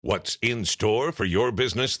What's in store for your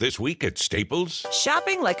business this week at Staples?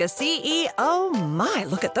 Shopping like a CEO? My,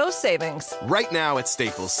 look at those savings. Right now at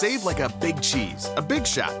Staples, save like a big cheese, a big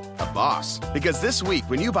shot, a boss. Because this week,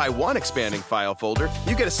 when you buy one expanding file folder,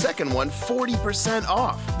 you get a second one 40%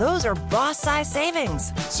 off. Those are boss-size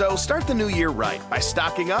savings. So start the new year right by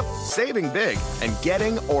stocking up, saving big, and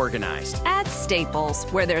getting organized. At Staples,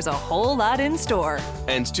 where there's a whole lot in store.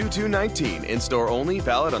 Ends 2/2/19, in-store only,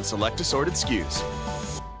 valid on select assorted SKUs.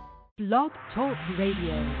 Blog Talk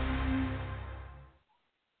Radio.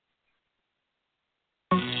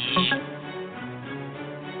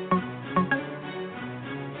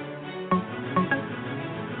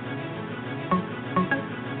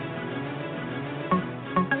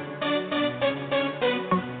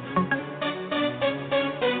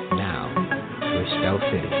 Now, Bristol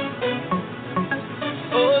City.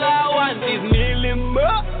 All I want is milima.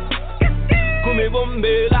 Come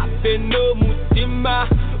bombe la peno mutima.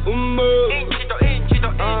 All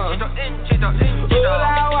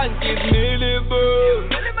I want is milima.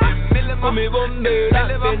 Come bombe la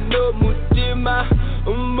peno mutima.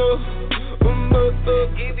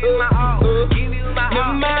 Give you my all, give you my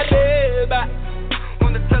all. My baby,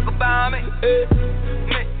 wanna talk about me?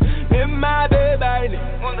 My baby,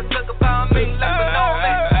 wanna talk about me like a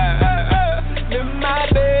man. My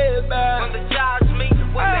baby, wanna judge me,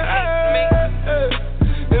 wanna hate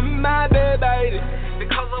me. My baby,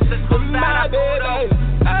 because of the good that I put on.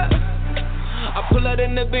 I pull out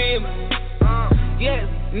in the beam, yes,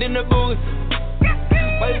 in the booth.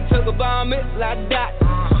 Why you talk about me like that?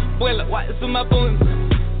 Well, what's in my bones?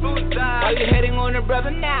 Why you heading on a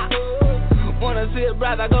brother now? Wanna see a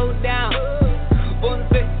brother go down?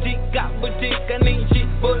 Bonse chica, butica, ninchi,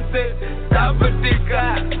 bonse, ta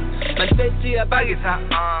butica. Mantechi apagisa,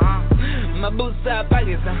 mabusa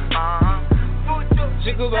apagisa.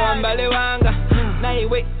 Chikubamba lewanga,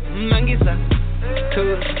 naiwe mangisa.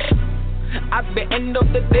 Cause at the end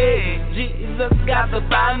of the day, Jesus got the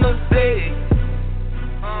final say.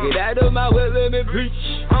 Get out of my way, let me preach.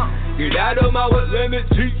 Get out of my way, let me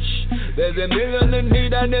teach. There's a million in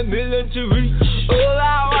need and a million to reach. All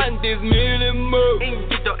I want is million more.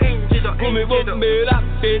 Come bombe la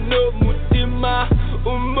peno mutima.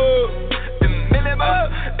 All I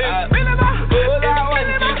want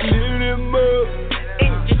is million more.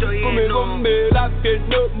 Come bombe la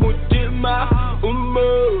peno mutima.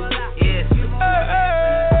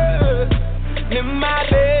 My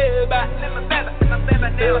baby,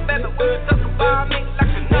 wanna talk about me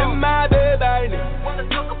like you know. My baby, wanna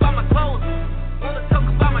talk about my clothes, wanna talk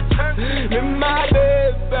about my church. My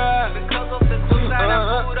baby, because of the good that I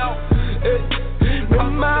put on.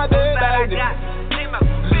 My baby,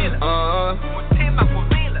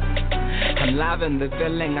 I'm loving the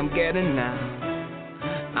feeling I'm getting now.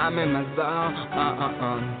 I'm in my zone,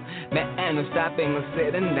 there ain't no stopping or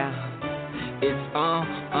sitting down. It's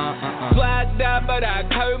swagged out, but I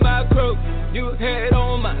carry my crew. You head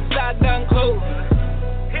on my side down close.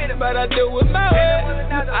 But I do it my way.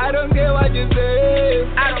 I don't care what you say.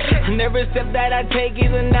 And every step that I take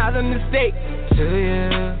is another mistake to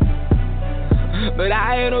you. But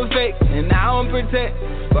I ain't no fake, and I don't pretend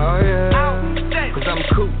for you. Cause I'm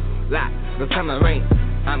cool like the summer rain.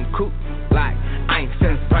 I'm cool like I ain't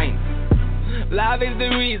since rain. Love is the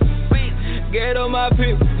reason. Get on my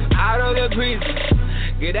people, out of the prison.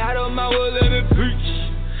 Get out of my way, let me preach.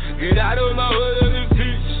 Get out of my way, let me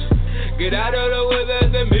teach. Get out of the way,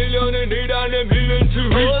 there's a million in need and a million to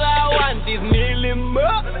reach. All I want is million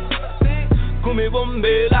more. Come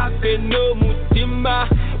bombe la peno mutima.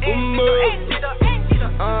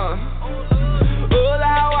 All I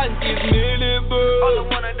want is million more. All I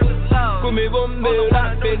wanna do is love. Come bombe la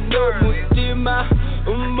peno mutima.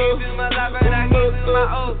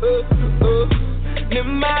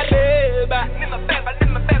 My baby, my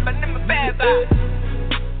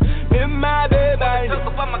baby, my baby, talk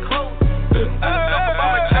about my clothes, talk about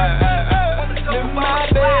my church, my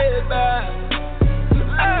baby,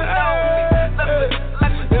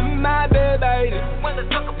 my baby, wanna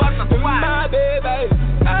talk about my baby.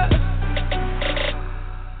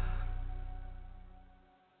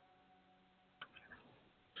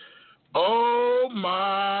 Oh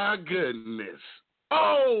my goodness.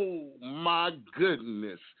 Oh my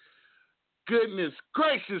goodness. Goodness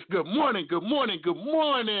gracious. Good morning, good morning, good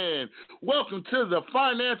morning. Welcome to the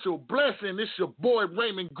Financial Blessing. It's your boy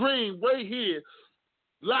Raymond Green right here,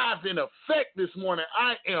 live in effect this morning.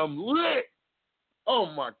 I am lit. Oh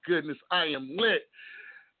my goodness, I am lit.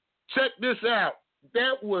 Check this out.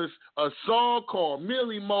 That was a song called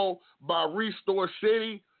Millie Mo by Restore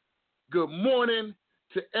City. Good morning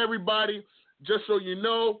to everybody. Just so you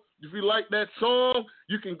know, If you like that song,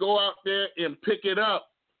 you can go out there and pick it up.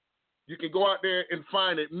 You can go out there and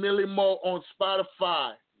find it, Millie Mo on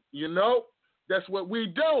Spotify. You know, that's what we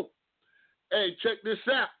do. Hey, check this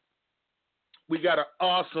out. We got an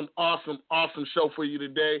awesome show for you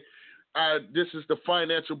today. This is the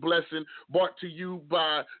Financial Blessing brought to you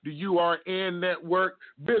by the URN Network.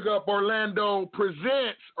 Big Up Orlando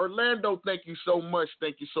presents. Orlando, thank you so much.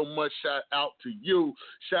 Thank you so much. Shout out to you.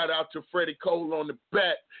 Shout out to Freddie Cole on the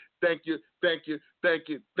back. Thank you.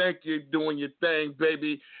 Doing your thing,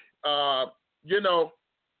 baby. You know,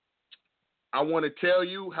 I want to tell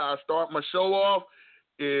you how I start my show off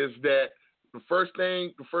is that the first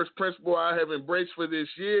principle I have embraced for this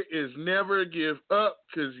year is never give up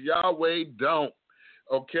because Yahweh don't.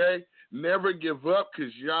 Okay? Never give up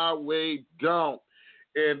because Yahweh don't.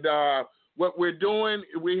 And what we're doing,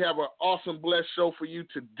 we have an awesome, blessed show for you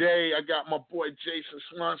today. I got my boy Jason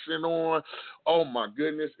Swanson on. Oh, my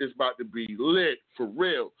goodness. It's about to be lit, for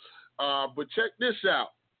real. But check this out.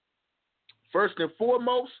 First and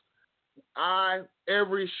foremost,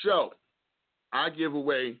 every show, I give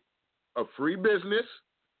away a free business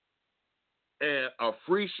and a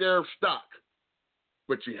free share of stock.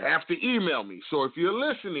 But you have to email me. So if you're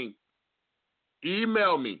listening,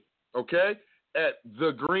 email me, okay, at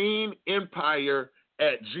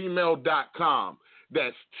thegreenempire@gmail.com.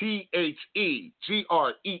 That's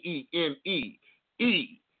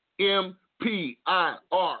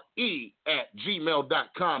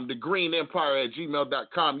TheGreenEmpire@gmail.com.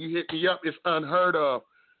 thegreenempire@gmail.com. You hit me up, it's unheard of.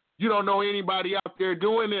 You don't know anybody out there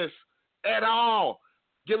doing this at all,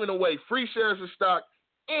 giving away free shares of stock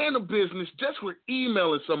and a business just for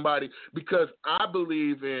emailing somebody, because I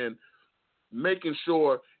believe in making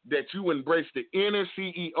sure that you embrace the inner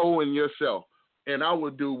CEO in yourself. And I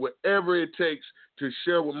will do whatever it takes to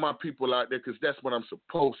share with my people out there, because that's what I'm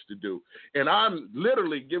supposed to do. And I'm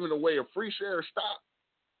literally giving away a free share of stock.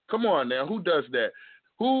 Come on now, who does that?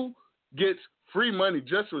 Who gets free money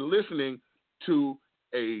just for listening to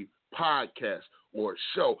a podcast or a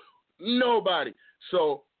show? Nobody.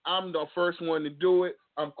 So I'm the first one to do it.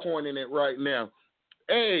 I'm coining it right now.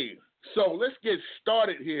 Hey, so let's get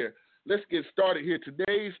started here.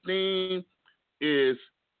 Today's theme is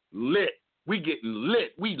lit. We getting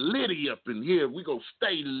lit. We litty up in here. We gonna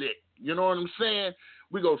stay lit. You know what I'm saying?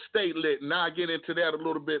 We gonna stay lit. And I'll get into that a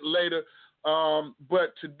little bit later.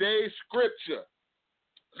 But today's scripture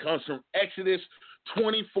comes from Exodus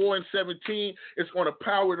 24:17. It's going to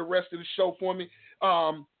power the rest of the show for me.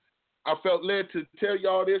 I felt led to tell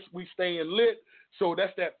y'all this. We staying lit, so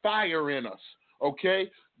that's that fire in us,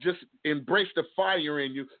 okay? Just embrace the fire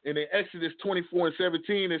in you. And in Exodus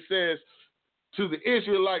 24:17, it says, to the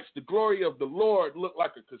Israelites, the glory of the Lord looked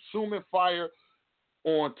like a consuming fire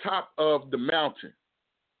on top of the mountain.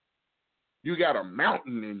 You got a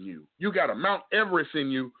mountain in you. You got a Mount Everest in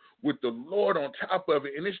you with the Lord on top of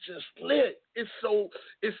it, and it's just lit. It's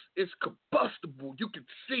combustible. You can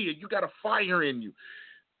see it. You got a fire in you.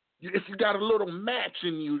 If you got a little match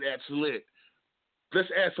in you, that's lit.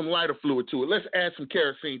 Let's add some lighter fluid to it. Let's add some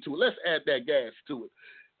kerosene to it. Let's add that gas to it.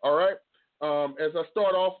 All right? As I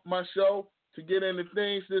start off my show to get into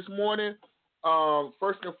things this morning,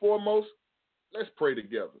 first and foremost, let's pray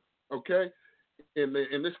together, okay? And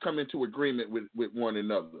let's come into agreement with one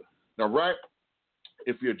another. All right?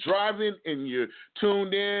 If you're driving and you're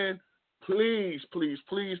tuned in, please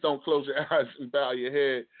don't close your eyes and bow your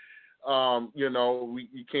head.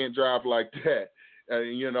 You can't drive like that.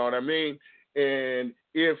 You know what I mean? And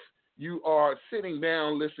if you are sitting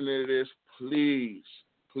down listening to this, please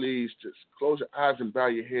just close your eyes and bow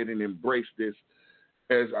your head and embrace this.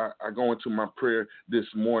 As I go into my prayer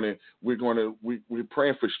this morning, we're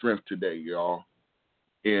praying for strength today, y'all.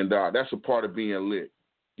 And that's a part of being lit,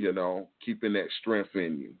 keeping that strength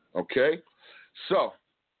in you, okay? So,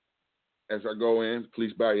 as I go in,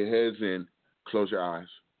 please bow your heads and close your eyes.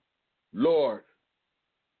 Lord,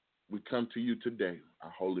 we come to you today, our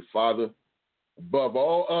Holy Father, above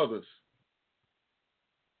all others.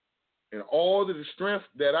 And all the strength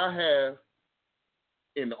that I have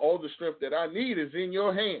and all the strength that I need is in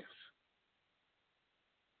your hands.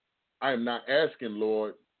 I am not asking,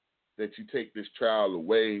 Lord, that you take this trial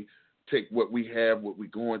away, take what we have, what we're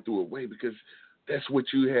going through away, because that's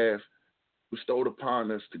what you have bestowed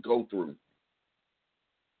upon us to go through.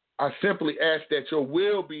 I simply ask that your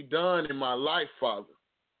will be done in my life, Father.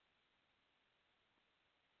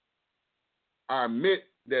 I admit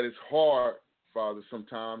that it's hard, Father,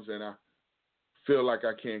 sometimes, and I feel like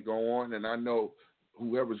I can't go on, and I know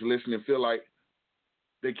whoever's listening feel like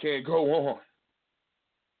they can't go on.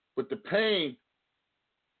 But the pain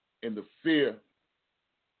and the fear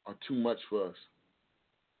are too much for us.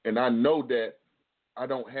 And I know that I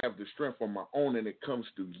don't have the strength on my own, and it comes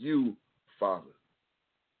through you, Father.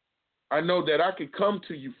 I know that I can come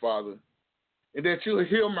to you, Father, and that you'll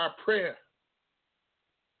hear my prayer.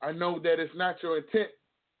 I know that it's not your intent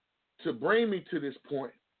to bring me to this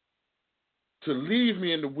point, to leave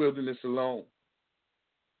me in the wilderness alone.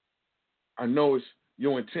 I know it's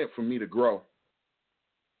your intent for me to grow.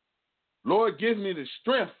 Lord, give me the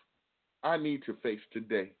strength I need to face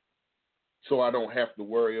today so I don't have to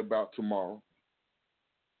worry about tomorrow.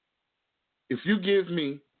 If you give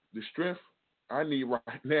me the strength I need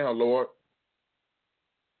right now, Lord,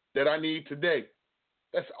 that I need today,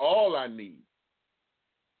 that's all I need.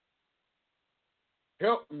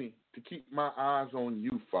 Help me to keep my eyes on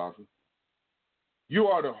you, Father. You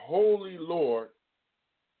are the holy Lord,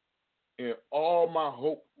 and all my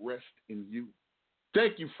hope rests in you.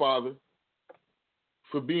 Thank you, Father,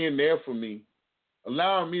 for being there for me,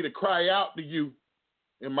 allowing me to cry out to you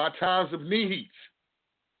in my times of need.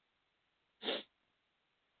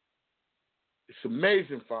 It's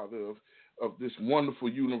amazing, Father, of this wonderful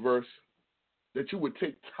universe, that you would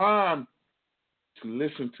take time to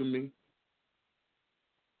listen to me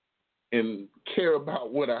and care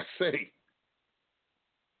about what I say.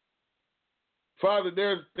 Father,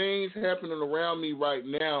 there's things happening around me right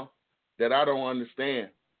now that I don't understand,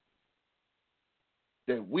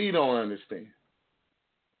 that we don't understand.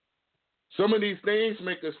 Some of these things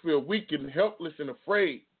make us feel weak and helpless and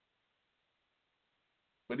afraid.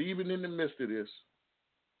 But even in the midst of this,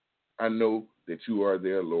 I know that you are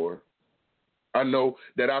there, Lord. I know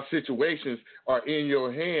that our situations are in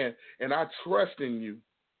your hand, and I trust in you.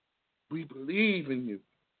 We believe in you.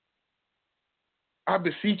 I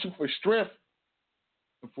beseech you for strength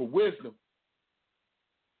and for wisdom,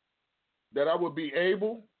 that I will be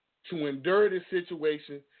able to endure this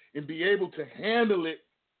situation and be able to handle it,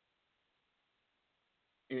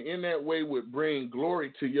 and in that way would bring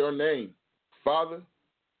glory to your name. Father,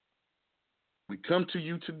 we come to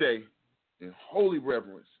you today in holy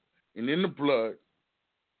reverence and in the blood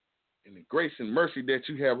and the grace and mercy that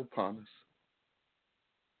you have upon us.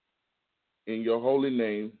 In your holy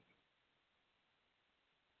name,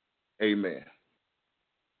 amen.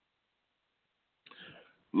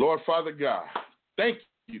 Lord Father God, thank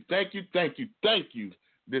you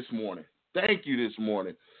this morning. Thank you this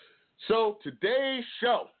morning. So today's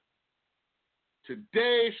show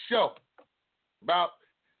about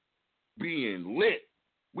being lit.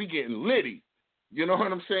 We getting litty. You know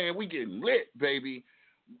what I'm saying? We getting lit, baby.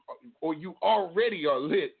 Or you already are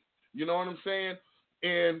lit. You know what I'm saying?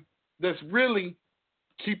 And that's really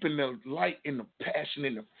keeping the light and the passion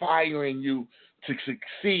and the fire in you to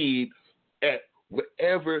succeed at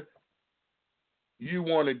whatever you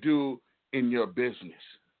want to do in your business.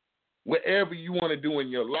 Whatever you want to do in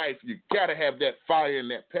your life, you got to have that fire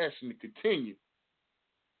and that passion to continue.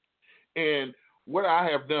 And what I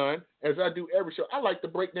have done, as I do every show, I like to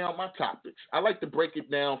break down my topics. I like to break it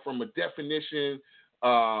down from a definition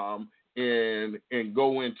and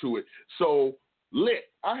go into it. So lit,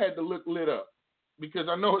 I had to look lit up because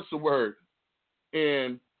I know it's a word,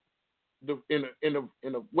 and in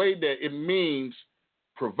a way that it means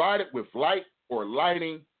provided with light or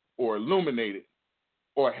lighting or illuminated,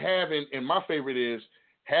 or having, and my favorite is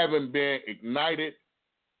having been ignited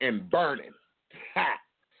and burning. Ha!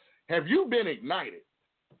 Have you been ignited?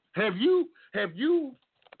 Have you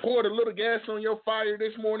poured a little gas on your fire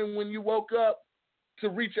this morning when you woke up to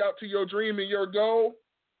reach out to your dream and your goal?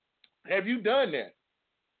 Have you done that?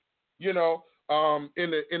 You know,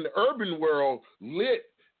 in the urban world, lit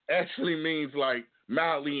actually means like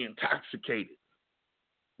mildly intoxicated,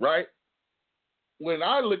 right? When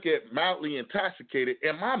I look at mildly intoxicated,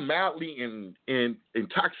 am I mildly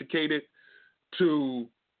intoxicated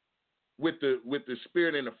with the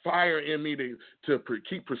spirit and the fire in me to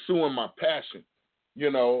keep pursuing my passion?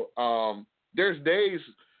 You know, there's days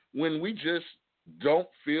when we just don't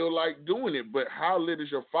feel like doing it, but how lit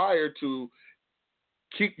is your fire to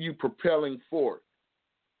keep you propelling forward?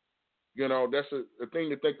 You know, that's a thing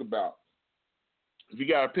to think about. If you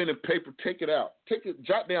got a pen and paper, take it out.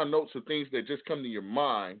 Jot down notes of things that just come to your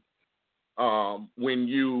mind when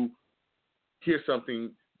you hear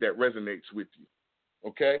something that resonates with you.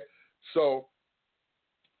 Okay? So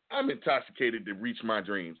I'm intoxicated to reach my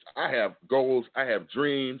dreams. I have goals. I have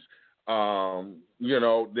dreams,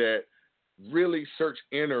 that really search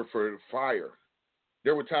inner for the fire.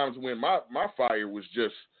 There were times when my fire was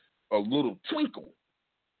just a little twinkle.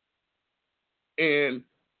 And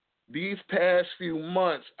these past few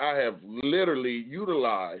months, I have literally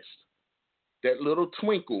utilized that little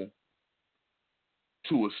twinkle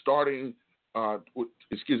to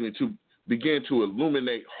begin to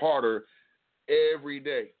illuminate harder every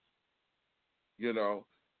day. You know,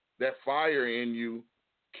 that fire in you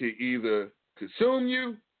can either consume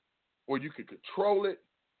you or you can control it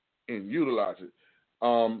and utilize it.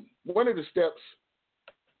 One of the steps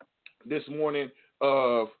this morning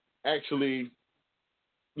of actually,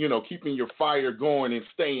 you know, keeping your fire going and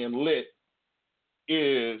staying lit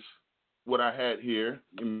is what I had here.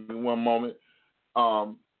 Give me one moment.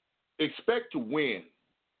 Expect to win.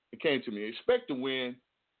 It came to me. Expect to win.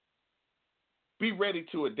 Be ready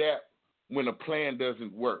to adapt when a plan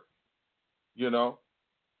doesn't work. You know,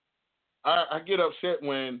 I get upset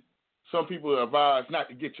when some people advise not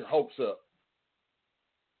to get your hopes up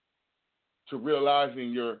to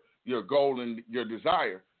realizing your goal and your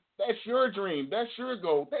desire. That's your dream. That's your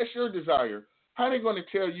goal. That's your desire. How are they going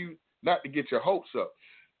to tell you not to get your hopes up?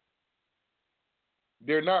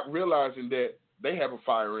 They're not realizing that they have a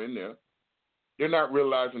fire in there. They're not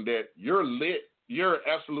realizing that you're lit. You're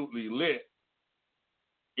absolutely lit.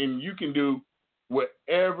 And you can do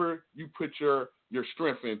whatever you put your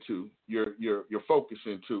strength into, your focus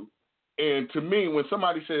into. And to me, when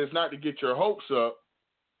somebody says not to get your hopes up,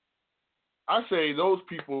 I say those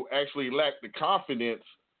people actually lack the confidence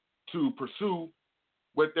to pursue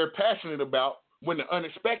what they're passionate about when the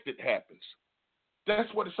unexpected happens.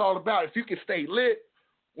 That's what it's all about. If you can stay lit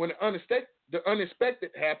when the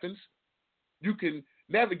unexpected happens, you can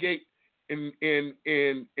navigate and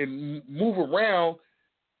move around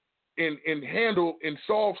and handle and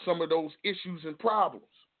solve some of those issues and problems.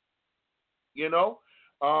 You know,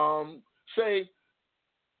 say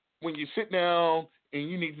when you sit down and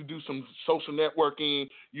you need to do some social networking,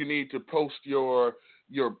 you need to post your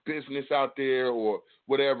business out there or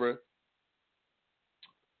whatever.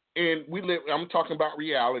 And I'm talking about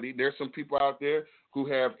reality. There's some people out there who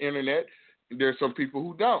have internet. There's some people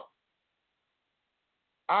who don't.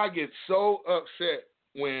 I get so upset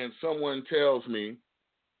when someone tells me,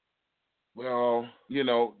 well, you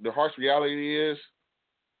know, the harsh reality is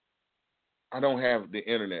I don't have the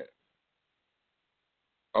internet.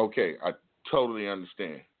 Okay, I totally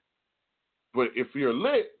understand. But if you're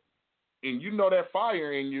lit and you know that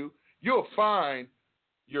fire in you, you'll find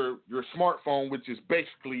your smartphone, which is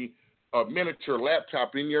basically a miniature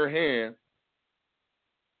laptop in your hand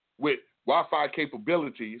with Wi-Fi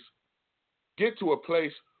capabilities. Get to a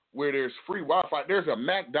place where there's free Wi-Fi. There's a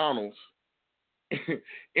McDonald's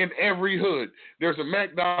in every hood. There's a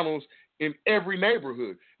McDonald's in every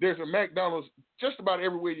neighborhood. There's a McDonald's just about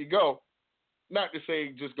everywhere you go. Not to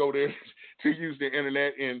say just go there to use the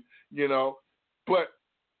internet and, you know, but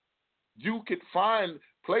you could find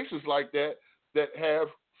places like that have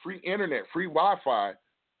free internet, free Wi-Fi,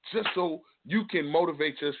 just so you can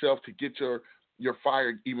motivate yourself to get your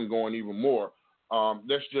fire even going even more.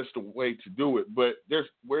 That's just a way to do it. But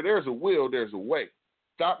where there's a will, there's a way.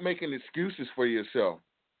 Stop making excuses for yourself.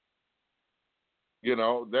 You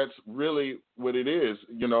know, that's really what it is.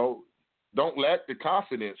 You know, don't lack the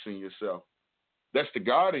confidence in yourself. That's the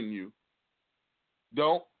God in you.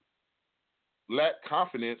 Don't lack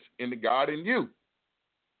confidence in the God in you.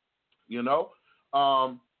 You know,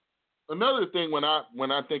 another thing when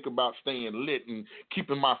I think about staying lit and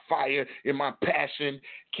keeping my fire and my passion,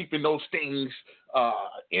 keeping those things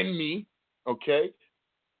in me, okay,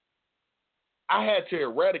 I had to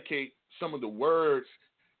eradicate some of the words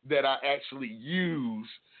that I actually use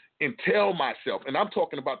and tell myself. And I'm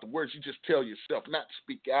talking about the words you just tell yourself, not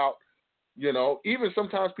speak out. You know, even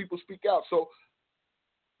sometimes people speak out. So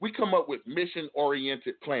we come up with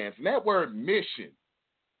mission-oriented plans. And that word mission,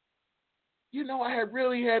 you know, I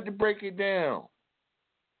really had to break it down.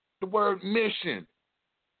 The word mission,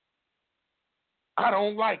 I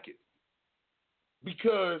don't like it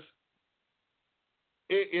because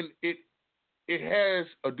it has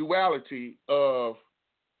a duality of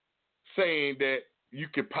saying that you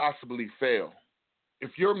could possibly fail.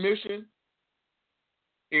 If your mission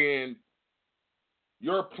and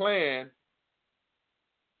your plan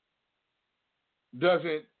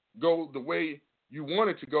doesn't go the way you want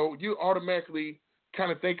it to go, you automatically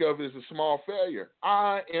kind of think of it as a small failure.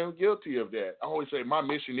 I am guilty of that. I always say my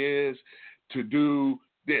mission is to do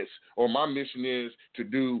this, or my mission is to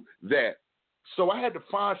do that. So I had to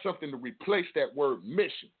find something to replace that word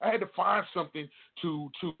mission. I had to find something to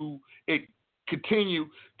continue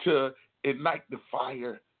to ignite the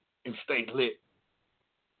fire and stay lit.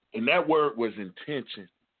 And that word was intention.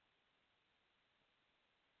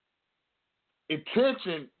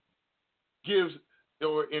 Intention gives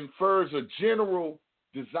or infers a general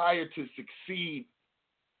desire to succeed,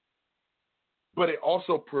 but it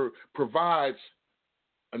also provides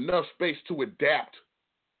enough space to adapt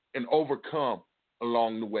and overcome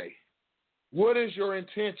along the way. What is your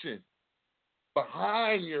intention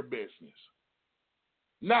behind your business?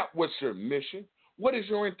 Not what's your mission. What is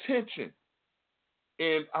your intention?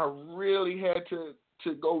 And I really had to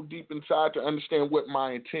go deep inside to understand what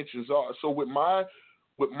my intentions are. So with my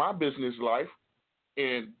business life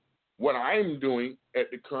and what I'm doing at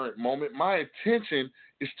the current moment, my intention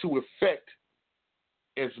is to affect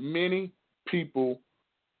as many people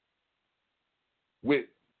with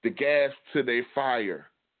the gas to their fire,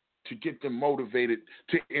 to get them motivated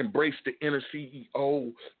to embrace the inner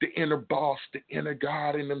CEO, the inner boss, the inner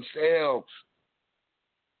God in themselves,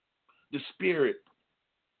 the spirit,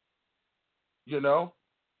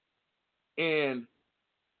 and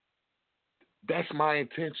that's my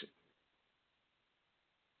intention.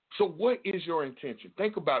 So what is your intention?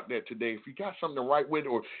 Think about that today. If you got something to write with,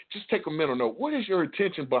 or just take a mental note. What is your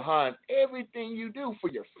intention behind everything you do for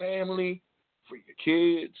your family, for your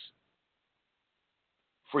kids,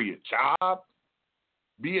 for your job?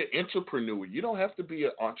 Be an entrepreneur. You don't have to be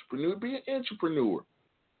an entrepreneur. Be an entrepreneur.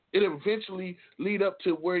 It'll eventually lead up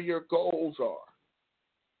to where your goals are.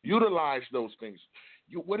 Utilize those things.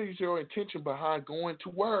 What is your intention behind going to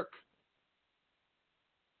work?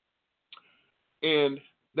 And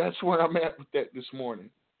that's where I'm at with that this morning.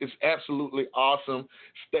 It's absolutely awesome.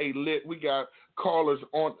 Stay lit. We got callers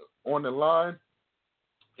on the line.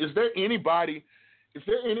 Is there anybody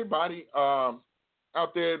out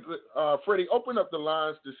there? Freddie, open up the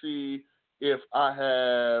lines to see if I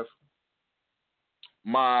have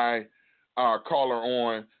my caller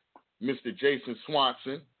on, Mr. Jason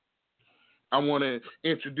Swanson. I want to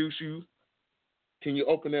introduce you. Can you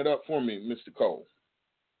open that up for me, Mr. Cole?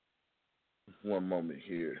 One moment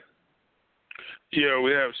here. Yeah,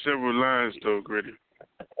 we have several lines though, Grady.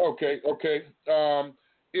 Okay.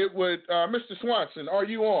 It would, Mr. Swanson, are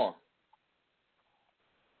you on?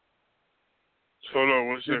 Hold on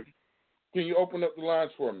one second. Can you open up the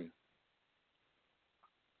lines for me?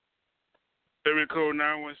 Area code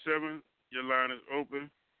 917. Your line is open.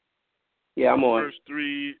 Yeah, I'm on. First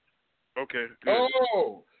three. Okay. Good.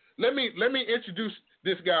 Oh, let me introduce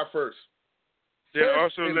this guy first. Yeah.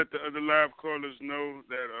 Also, let the other live callers know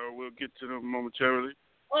that we'll get to them momentarily.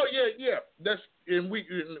 Oh yeah.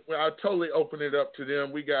 I totally open it up to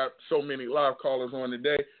them. We got so many live callers on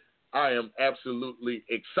today. I am absolutely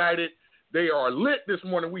excited. They are lit this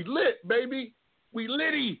morning. We lit, baby. We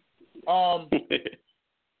litty.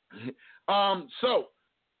 So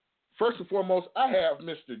first and foremost, I have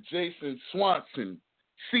Mr. Jason Swanson,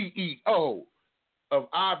 CEO of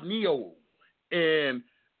Ovneo, and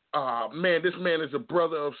man, this man is a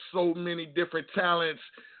brother of so many different talents.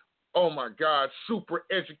 Oh my God, super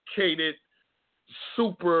educated,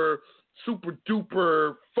 super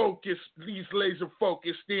duper focused. He's laser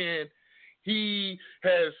focused in. He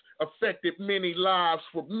has affected many lives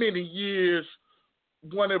for many years.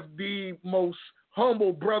 One of the most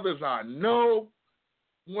humble brothers I know.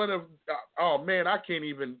 I don't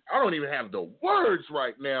even have the words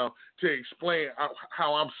right now to explain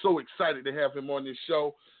how I'm so excited to have him on this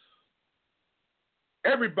show.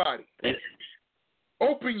 Everybody,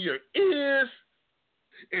 open your ears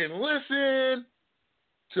and listen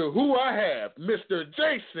to who I have, Mr.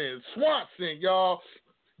 Jason Swanson, y'all.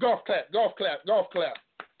 Golf clap.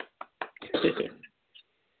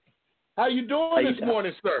 How you doing this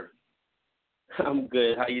morning, sir? I'm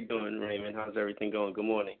good. How you doing, Raymond? How's everything going? Good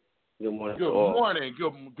morning. Good morning.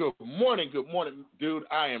 Good morning, dude.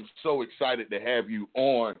 I am so excited to have you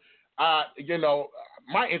on.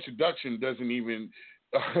 My introduction doesn't even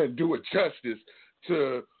do it justice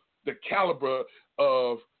to the caliber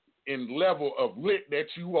of and level of lit that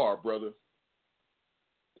you are, brother.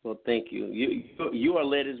 Well, thank you. You are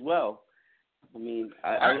lit as well. I mean,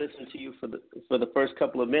 I listened to you for the first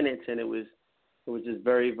couple of minutes, and it was just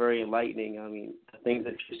very, very enlightening. I mean, the things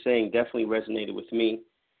that you're saying definitely resonated with me,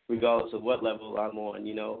 regardless of what level I'm on.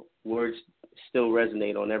 You know, words still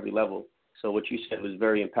resonate on every level. So what you said was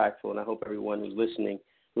very impactful, and I hope everyone who's listening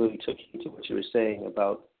really took heed to what you were saying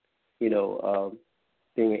about,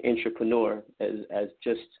 being an entrepreneur as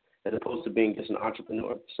opposed to being just an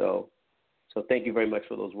entrepreneur. So thank you very much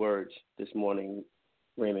for those words this morning,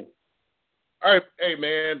 Raymond. All right, hey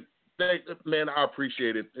man, I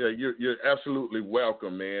appreciate it. You're absolutely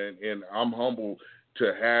welcome, man, and I'm humbled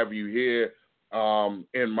to have you here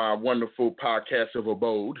in my wonderful podcast of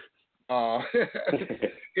abode.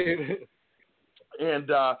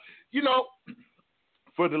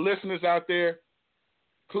 For the listeners out there,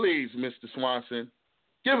 please, Mr. Swanson,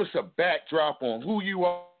 give us a backdrop on who you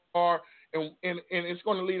are, and it's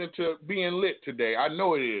going to lead into being lit today. I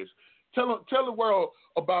know it is. Tell the world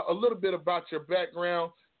a little bit about your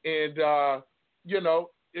background, and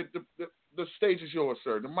the stage is yours,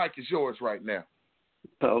 sir. The mic is yours right now.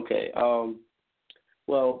 Okay.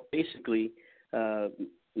 Well, basically,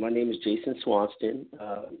 my name is Jason Swanston.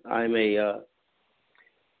 I'm a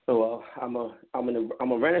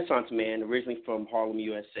Renaissance man, originally from Harlem,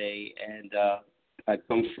 USA, and I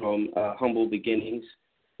come from humble beginnings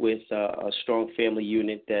with a strong family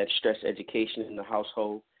unit that stressed education in the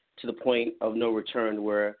household to the point of no return,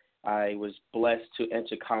 where I was blessed to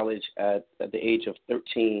enter college at the age of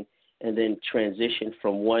 13 and then transition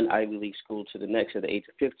from one Ivy League school to the next at the age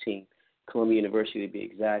of 15, Columbia University to be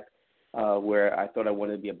exact, where I thought I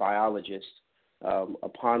wanted to be a biologist.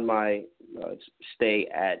 Upon my stay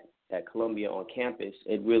at Columbia on campus,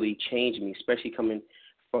 it really changed me, especially coming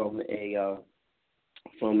from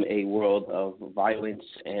a world of violence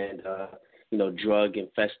and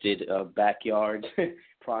drug-infested backyard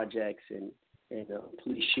projects and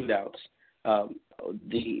police shootouts.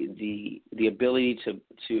 The ability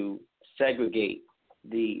to segregate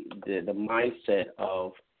the mindset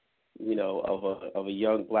of a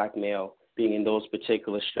young black male being in those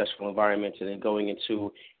particular stressful environments and then going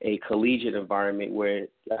into a collegiate environment where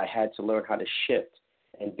I had to learn how to shift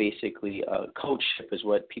and basically code shift is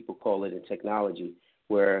what people call it in technology,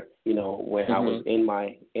 where, when I was in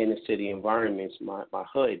my inner city environments, my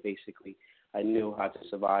hood, basically, I knew how to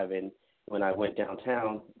survive. And when I went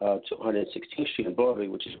downtown to 116th Street in Broadway,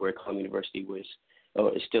 which is where Columbia University was,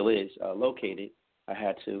 or it still is, located, I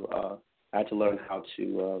had to learn how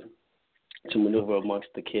to maneuver amongst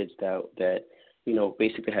the kids that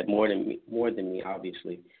basically had more than me,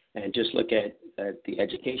 obviously, and just look at the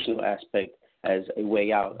educational aspect as a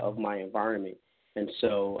way out of my environment. And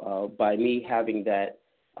so by me having that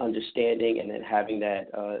understanding and then having that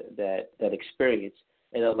experience,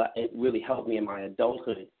 it really helped me in my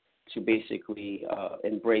adulthood to basically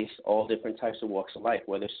embrace all different types of walks of life,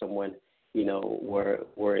 whether someone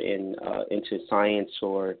were into science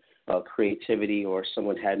or creativity, or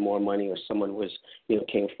someone had more money, or someone was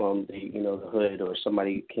came from the hood, or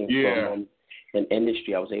somebody came from an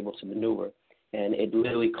industry. I was able to maneuver, and it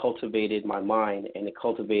literally cultivated my mind, and it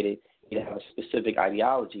cultivated me to have a specific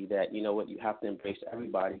ideology that you have to embrace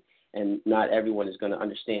everybody, and not everyone is going to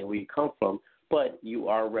understand where you come from, but you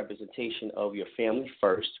are a representation of your family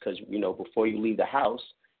first, because before you leave the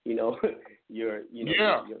house, you're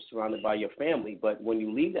surrounded by your family. But when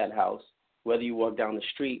you leave that house, whether you walk down the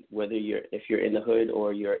street, if you're in the hood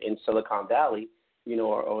or you're in Silicon Valley,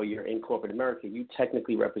 or you're in corporate America, you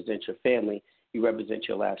technically represent your family. You represent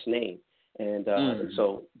your last name, and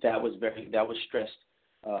so that was stressed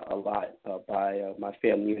a lot by my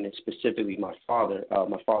family unit, specifically my father.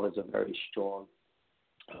 My father's a very strong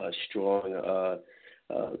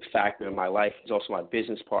factor in my life. He's also my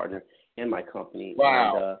business partner in my company.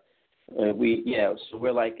 Wow. And so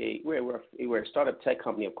we're a startup tech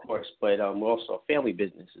company, of course, but we're also a family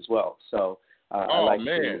business as well. So I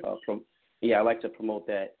like to promote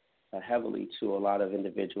that heavily to a lot of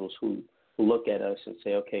individuals who look at us and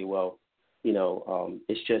say, okay, well, they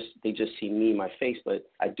just see me, my face, but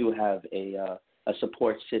I do have a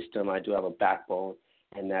support system. I do have a backbone,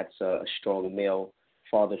 and that's a strong male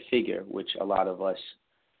father figure, which a lot of us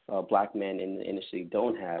black men in the industry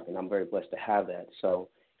don't have, and I'm very blessed to have that. So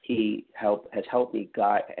he has helped me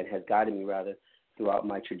has guided me rather throughout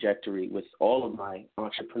my trajectory with all of my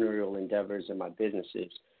entrepreneurial endeavors and my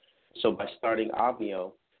businesses. So by starting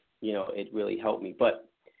Avnio, it really helped me. But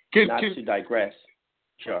to digress.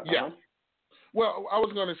 Sure. Yeah. Well, I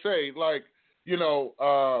was going to say,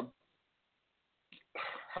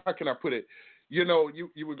 how can I put it? You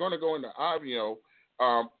were going to go into Avnio,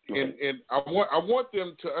 and I want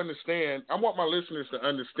them to understand. I want my listeners to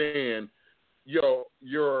understand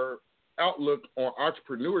your outlook on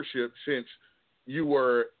entrepreneurship since you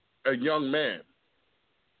were a young man.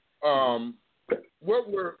 What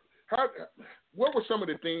were some of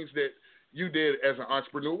the things that you did as an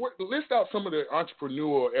entrepreneur? List out some of the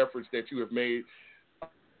entrepreneurial efforts that you have made,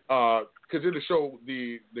 because it'll show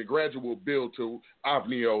the gradual build to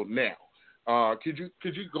Avnio now. Could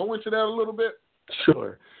you go into that a little bit?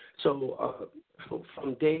 Sure. So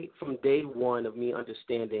from day one of me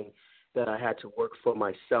understanding that I had to work for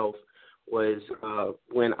myself was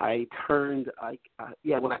when I turned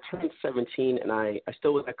 17, and I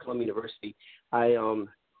still was at Columbia University. I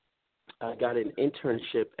got an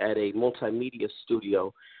internship at a multimedia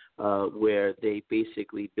studio where they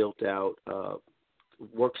basically built out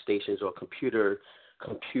workstations or computer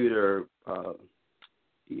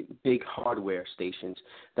big hardware stations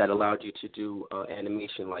that allowed you to do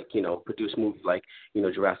animation, like produce movies like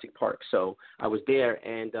Jurassic Park. So I was there,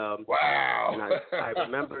 and wow. And I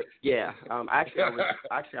remember, I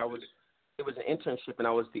was it was an internship, and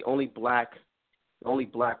I was the only black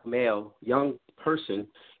male young person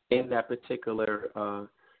in that particular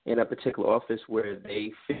office where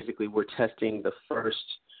they physically were testing the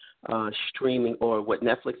first streaming, or what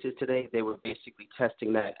Netflix is today. They were basically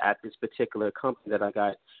testing that at this particular company that I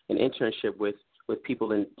got an internship with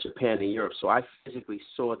people in Japan and Europe. So I physically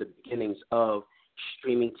saw the beginnings of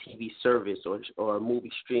streaming TV service or a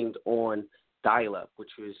movie streamed on dial-up,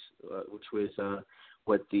 which was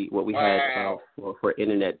what we had for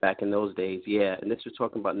internet back in those days. Yeah, and this was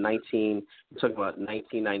talking about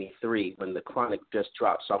 1993 when the Chronic just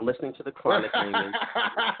dropped. So I'm listening to the Chronic,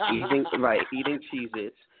 eating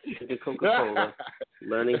Cheez-Its, drinking Coca-Cola,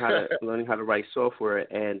 learning how to write software,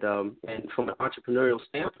 and from an entrepreneurial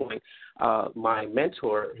standpoint, my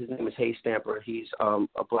mentor, his name is Hay Stamper. He's a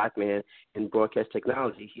black man in broadcast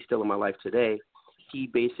technology. He's still in my life today. He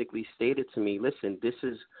basically stated to me, listen, this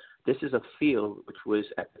is a field which was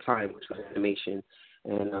at the time, which was animation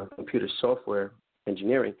and computer software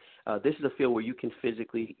engineering. This is a field where you can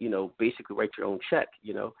physically, basically write your own check,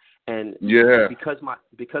 and because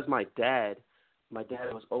my dad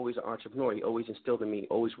was always an entrepreneur. He always instilled in me,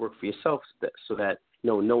 always work for yourself, so that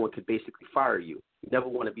no one could basically fire you. You never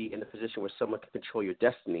want to be in a position where someone can control your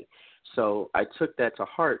destiny. So I took that to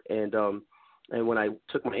heart, and when I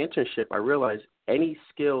took my internship, I realized any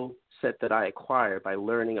skill set that I acquired by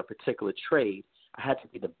learning a particular trade, I had to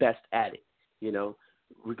be the best at it.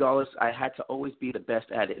 Regardless, I had to always be the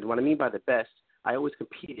best at it. And what I mean by the best, I always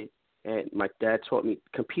competed. And my dad taught me,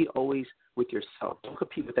 compete always with yourself. Don't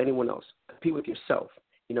compete with anyone else. Compete with yourself.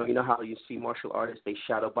 You know how you see martial artists, they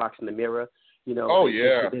shadow box in the mirror.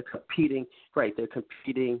 They're competing. Right, they're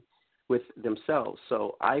competing with themselves.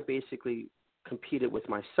 So I basically competed with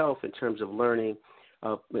myself in terms of learning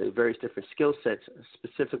various different skill sets,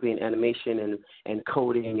 specifically in animation and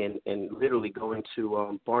coding, and literally going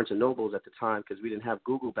to Barnes and Nobles at the time, because we didn't have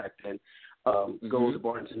Google back then. Going to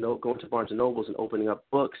Barnes and Nobles and opening up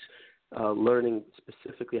books, learning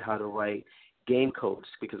specifically how to write game codes,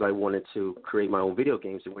 because I wanted to create my own video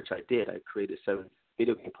games, in which I did. I created 7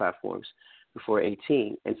 video game platforms before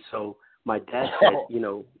 18, and so my dad said,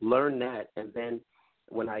 learn that, and then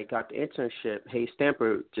when I got the internship, Hay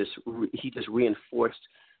Stamper just reinforced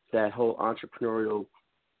that whole entrepreneurial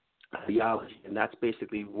ideology, and that's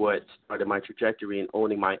basically what started my trajectory in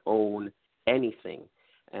owning my own anything.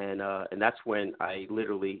 And that's when I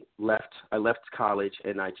literally left. I left college,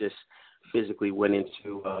 and I just physically went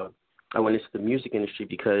into the music industry,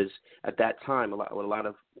 because at that time, what a lot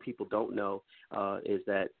of people don't know is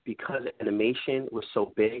that because animation was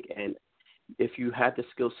so big, and if you had the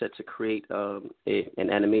skill set to create an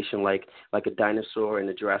animation like a dinosaur in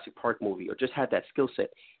a Jurassic Park movie, or just had that skill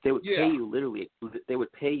set, they would pay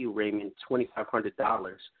you Raymond,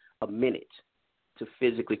 $2,500 a minute to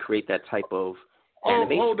physically create that type of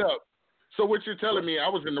animation. Oh, hold up. So what you're telling me, I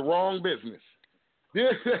was in the wrong business.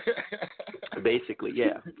 Basically,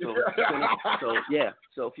 yeah.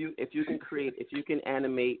 So if you can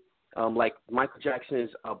animate like Michael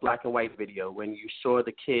Jackson's black and white video, when you saw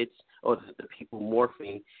the kids or the people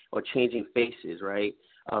morphing or changing faces, right,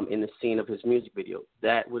 in the scene of his music video,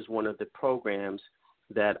 that was one of the programs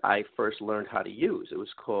that I first learned how to use. It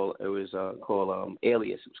was called Alias.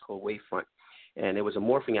 It was called Wavefront, and it was a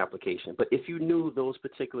morphing application. But if you knew those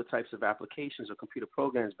particular types of applications or computer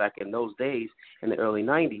programs back in those days, in the early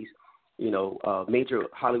 90s, major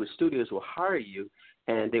Hollywood studios will hire you,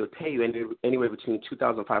 and they would pay you anywhere between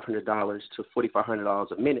 $2,500 to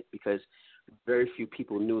 $4,500 a minute, because very few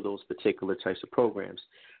people knew those particular types of programs.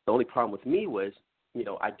 The only problem with me was,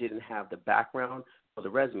 I didn't have the background or the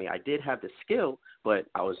resume. I did have the skill, but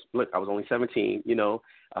I was only 17, still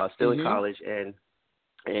in college, and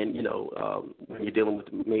when you're dealing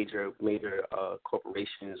with major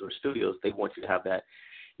corporations or studios, they want you to have that.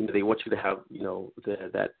 They want you to have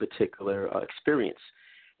that particular experience.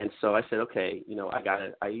 And so I said, okay,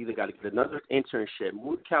 I either got to get another internship,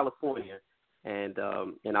 move to California, and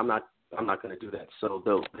I'm not going to do that. So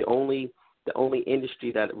the only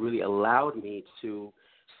industry that really allowed me to,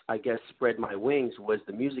 I guess, spread my wings was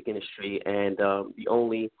the music industry, and the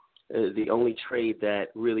only trade that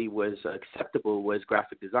really was acceptable was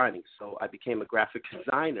graphic designing. So I became a graphic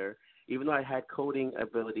designer, even though I had coding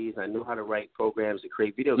abilities. I knew how to write programs to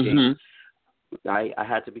create video games. I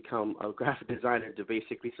had to become a graphic designer to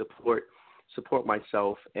basically support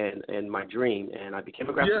myself and my dream. And I became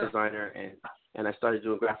a graphic designer, and I started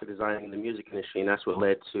doing graphic designing in the music industry, and that's what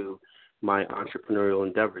led to my entrepreneurial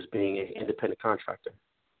endeavors, being an independent contractor.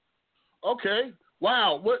 Okay.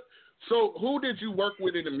 Wow. So who did you work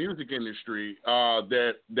with in the music industry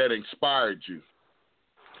that inspired you?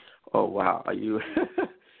 Oh, wow.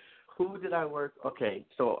 Who did I work? Okay,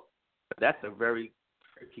 so that's a very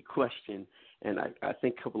tricky question, and I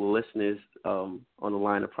think a couple of listeners on the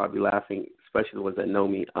line are probably laughing, especially the ones that know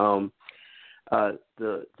me.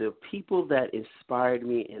 The people that inspired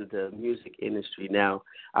me in the music industry. Now,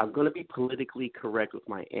 I'm going to be politically correct with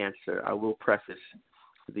my answer. I will preface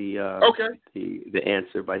the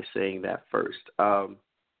answer by saying that first.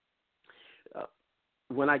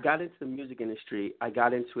 When I got into the music industry, I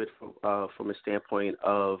got into it from a standpoint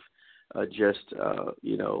of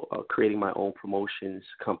creating my own promotions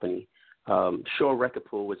company. Shore Record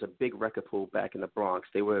Pool was a big record pool back in the Bronx.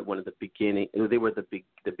 They were one of the beginning. They were the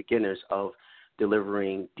beginners of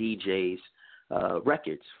delivering DJs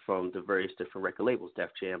records from the various different record labels, Def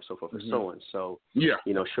Jam, so forth and so on. So,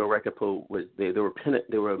 Shore Record Pool was they were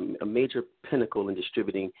a major pinnacle in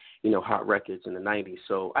distributing hot records in the '90s.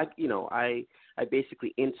 So I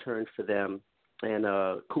basically interned for them and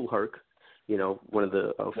Kool Herc, one of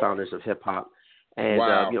the founders of hip hop, and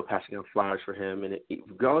passing out flowers for him. And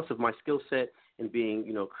regardless of my skill set and being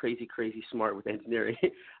crazy smart with engineering,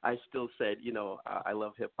 I still said I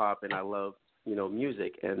love hip hop and I love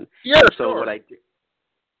music. And what I did.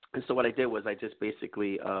 And so what I did was I just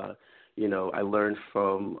basically, I learned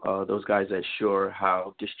from those guys at Shore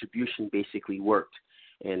how distribution basically worked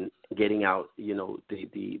and getting out,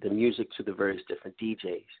 the music to the various different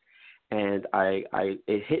DJs. And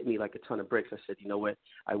it hit me like a ton of bricks. I said, you know what?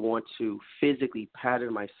 I want to physically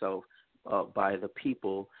pattern myself by the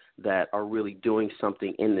people that are really doing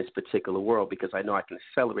something in this particular world, because I know I can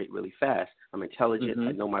accelerate really fast. I'm intelligent.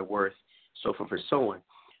 I know my worth, so forth and so on.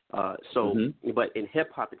 But in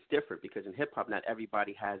hip-hop, it's different, because in hip-hop, not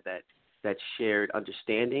everybody has that shared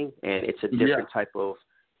understanding, and it's a different type of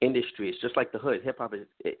industry. It's just like the hood. Hip-hop is,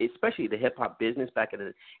 especially the hip-hop business back in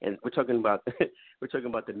and we're talking about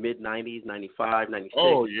the mid-'90s, 95, 96.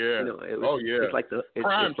 Oh, yeah. It's like the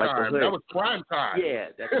prime time. That was prime time. Yeah,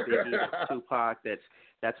 that's Biggie, that's Tupac.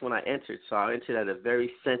 That's when I entered. So I entered at a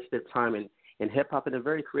very sensitive time in hip-hop and a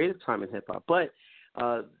very creative time in hip-hop. But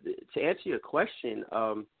to answer your question,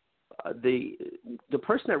 the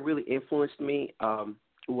person that really influenced me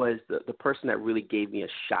was the person that really gave me a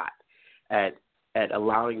shot at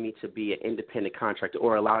allowing me to be an independent contractor,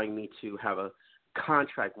 or allowing me to have a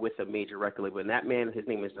contract with a major record label. And that man, his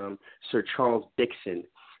name is Sir Charles Dixon.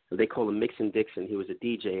 They call him Mixon Dixon. He was a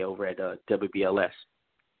DJ over at WBLS,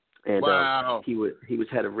 and he was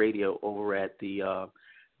head of radio over at the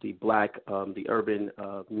urban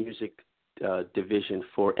music division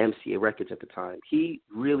for MCA Records at the time. He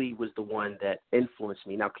really was the one that influenced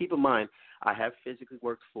me. Now, keep in mind, I have physically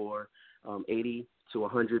worked for 80 to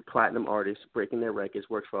 100 platinum artists breaking their records,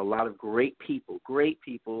 worked for a lot of great people.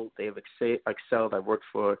 They have excelled. I've worked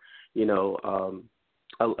for,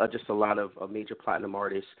 just a lot of major platinum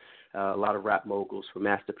artists, a lot of rap moguls, from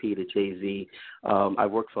Master P to Jay-Z. I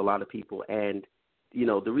worked for a lot of people. And,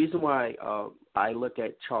 the reason why I look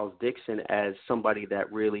at Charles Dixon as somebody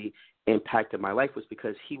that really impacted my life was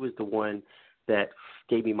because he was the one that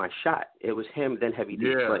gave me my shot. It was him, then Heavy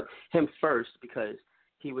D, but him first, because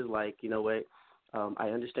he was like, you know what, I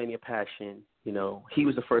understand your passion. He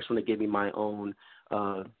was the first one to give me my own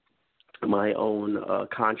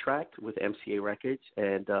contract with MCA Records,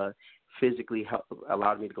 and physically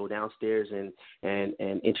allowed me to go downstairs and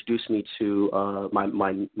introduce me to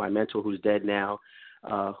my mentor, who's dead now,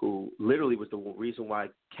 who literally was the reason why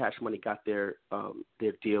Cash Money got their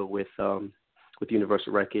deal with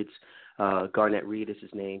Universal Records. Garnett Reed is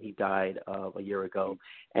his name. He died a year ago.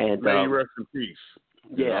 And may he rest in peace.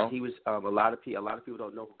 Yeah, he was a lot of people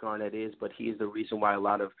don't know who Garnett is, but he is the reason why a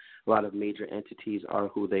lot of major entities are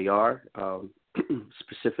who they are.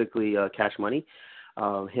 Specifically, Cash Money,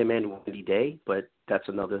 him and Wendy Day, but that's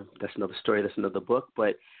another story. That's another book.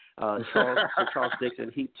 But Charles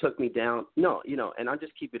Dixon, he took me down. And I'll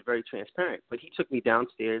just keep it very transparent. But he took me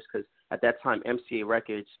downstairs because at that time, MCA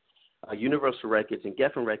Records, Universal Records, and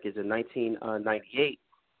Geffen Records in 1998,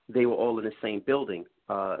 they were all in the same building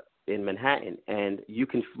in Manhattan, and you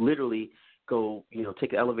can literally go,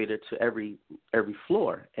 take an elevator to every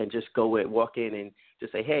floor and just walk in and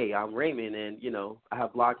just say, hey, I'm Raymond, and I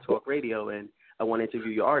have Blog Talk Radio, and I want to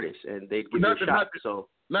interview your artist, and they'd give you a shot.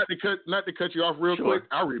 Not to cut you off real quick.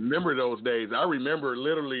 I remember those days. I remember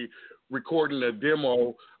literally recording a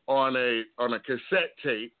demo on a cassette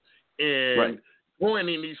tape and going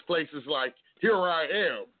in these places like, here I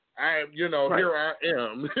am. Here I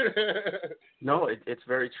am. No, it's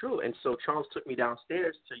very true. And so Charles took me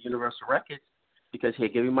downstairs to Universal Records because he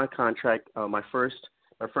had given me my contract. My first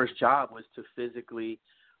job was to physically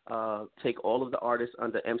take all of the artists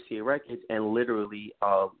under MCA Records and literally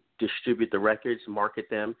distribute the records, market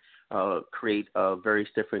them, create various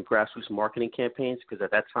different grassroots marketing campaigns. Because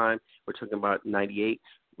at that time, we're talking about 98,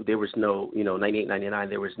 there was no, 98, 99,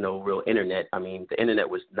 there was no real internet. I mean, the internet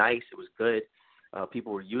was nice. It was good.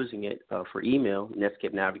 People were using it for email.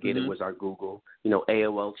 Netscape Navigator was our Google.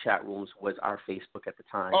 AOL chat rooms was our Facebook at the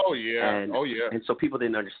time. Oh, yeah. And so people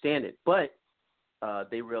didn't understand it. But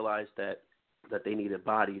they realized that they needed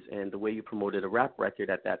bodies. And the way you promoted a rap record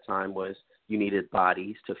at that time was you needed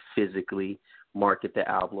bodies to physically market the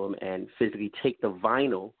album and physically take the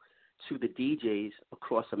vinyl to the DJs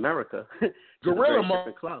across America. Guerrilla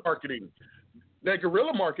marketing. That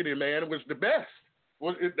guerrilla marketing, man, was the best.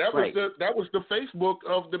 That was the Facebook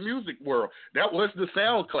of the music world. That was the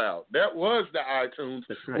SoundCloud. That was the iTunes.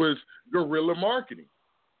 Was guerrilla marketing.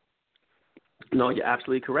 No, you're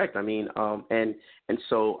absolutely correct. I mean, and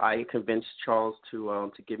so I convinced Charles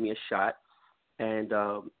to give me a shot, and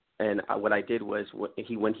what I did was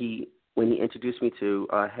when he introduced me to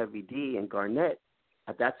Heavy D and Garnett.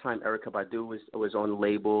 At that time, Erykah Badu was on the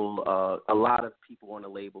label. A lot of people on the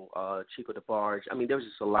label. Chico DeBarge. I mean, there was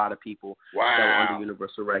just a lot of people that were under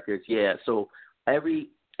Universal Records. Yeah. So every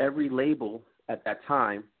label at that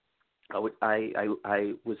time, I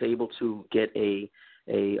was able to get a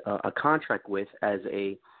contract with as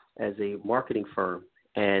a marketing firm,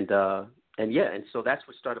 and so that's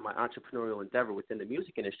what started my entrepreneurial endeavor within the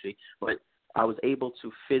music industry. But I was able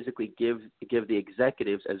to physically give the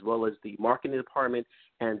executives as well as the marketing department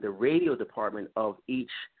and the radio department of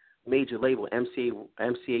each major label, MCA,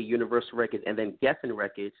 Universal Records, and then Geffen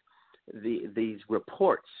Records, these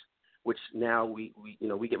reports, which now we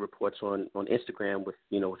get reports on Instagram with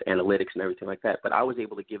analytics and everything like that. But I was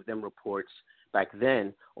able to give them reports back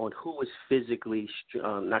then on who was physically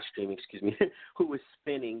who was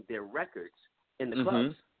spinning their records in the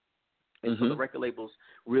clubs. And so the record labels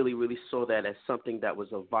really, really saw that as something that was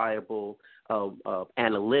a viable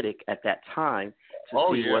analytic at that time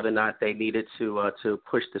to see whether or not they needed to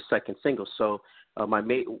push the second single. So a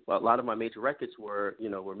lot of my major records were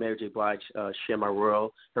Mary J. Blige, Share My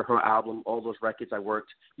World, her album, all those records I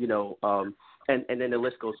worked, and then the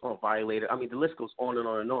list goes on, Violator. I mean, the list goes on and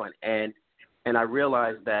on and on. And I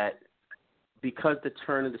realized that because the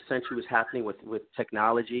turn of the century was happening with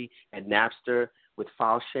technology and Napster, with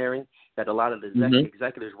file sharing, that a lot of the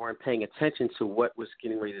executives weren't paying attention to what was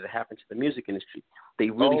getting ready to happen to the music industry. They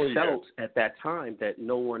really felt at that time that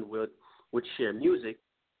no one would share music,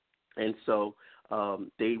 and so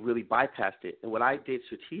they really bypassed it. And what I did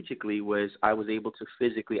strategically was I was able to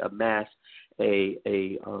physically amass a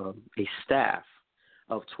staff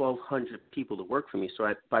of 1,200 people to work for me.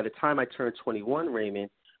 So by the time I turned 21, Raymond,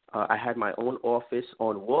 I had my own office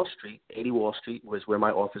on Wall Street. 80 Wall Street was where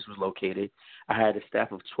my office was located. I had a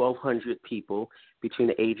staff of 1,200 people between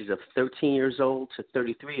the ages of 13 years old to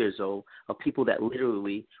 33 years old, of people that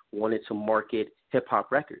literally wanted to market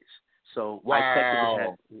hip-hop records. So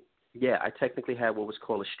I technically had what was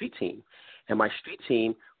called a street team. And my street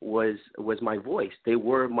team was my voice. They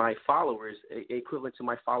were my followers, equivalent to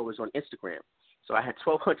my followers on Instagram. So I had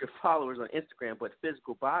 1,200 followers on Instagram, but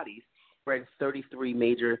physical bodies were in 33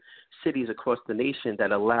 major cities across the nation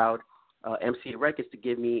that allowed MCA Records to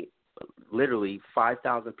give me literally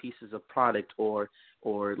 5,000 pieces of product or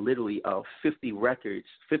literally 50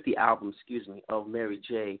 albums, of Mary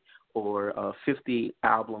J, or 50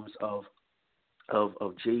 albums of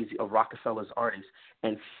Jay-Z, of Rockefeller's artists,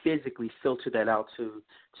 and physically filter that out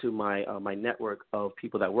to my network of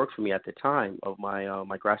people that worked for me at the time, of my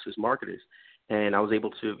grassroots marketers. And I was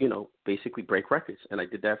able to, basically break records. And I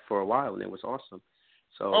did that for a while, and it was awesome.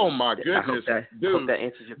 So, oh, my goodness. I hope that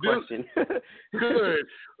answers your question. Good.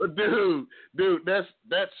 Dude,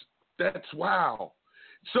 that's wow.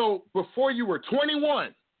 So before you were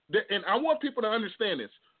 21, and I want people to understand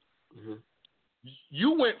this,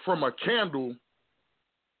 you went from a candle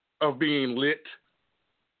of being lit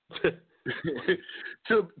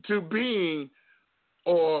to being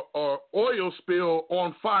or oil spill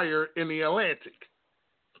on fire in the Atlantic.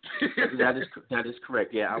 That is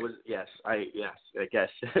correct. Yeah, I guess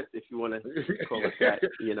if you want to call it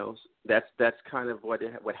that, that's kind of what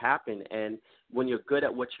happened. And when you're good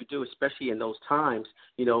at what you do, especially in those times,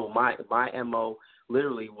 my MO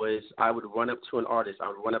literally was I would run up to an artist, I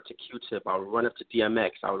would run up to Q-Tip, I would run up to DMX,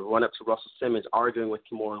 I would run up to Russell Simmons arguing with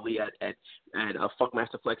Kimora Lee at a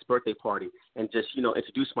Funkmaster Flex birthday party, and just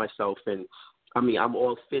introduce myself. And I mean, I'm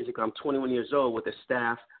all physical. I'm 21 years old with a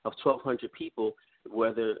staff of 1,200 people,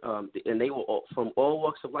 and they were all, from all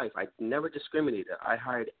walks of life. I never discriminated. I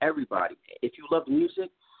hired everybody. If you love music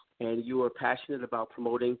and you are passionate about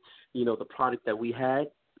promoting, the product that we had,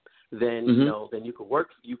 then then you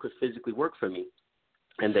could physically work for me.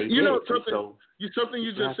 And they you know did. something. So, something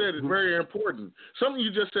you just said is very important. Something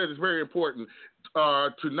you just said is very important.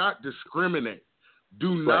 To not discriminate.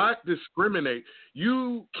 Do not discriminate.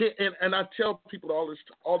 You can, and I tell people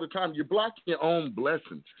all the time. You're blocking your own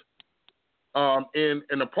blessings.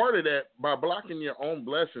 And a part of that, by blocking your own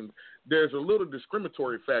blessings, there's a little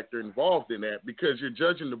discriminatory factor involved in that because you're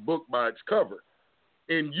judging the book by its cover,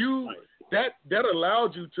 and that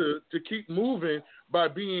allowed you to keep moving by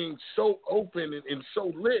being so open and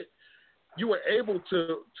so lit. You were able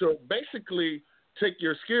to basically take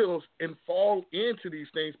your skills and fall into these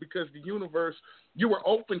things because the universe, you were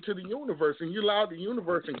open to the universe and you allowed the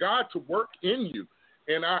universe and God to work in you.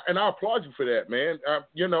 And I applaud you for that, man. I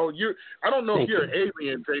don't know if you're an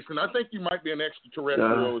alien, Jason. I think you might be an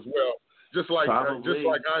extraterrestrial as well, just like I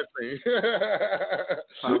think.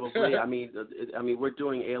 Probably. I mean, we're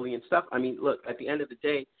doing alien stuff. I mean, look, at the end of the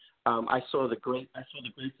day, I saw the greats of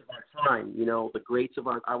our time. You know, the greats of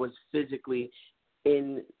our. I was physically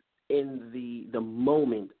in the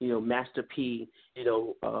moment. You know, Master P. You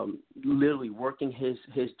know, literally working his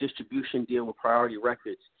distribution deal with Priority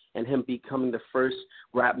Records. And him becoming the first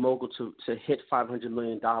rap mogul to hit $500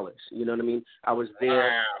 million. You know what I mean? I was there.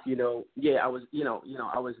 Wow. You know, yeah. I was. I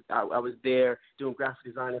was there doing graphic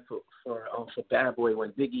designing for Bad Boy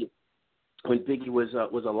when Biggie was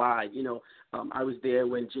alive. You know, I was there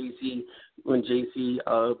when Jay-Z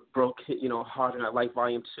broke Hard Knock Life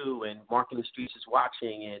Volume 2 and Marking the Streets is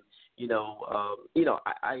Watching and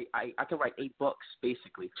I can write 8 books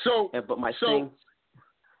basically. So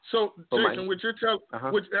Jason, what you're telling,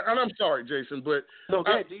 and I'm sorry, Jason, but no,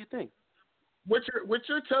 go ahead, do you think? What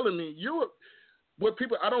you're telling me,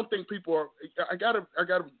 I don't think people are. I gotta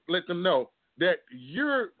let them know that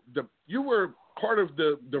you were part of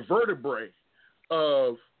the vertebrae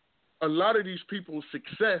of a lot of these people's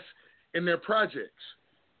success in their projects.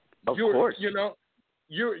 Of course, you know,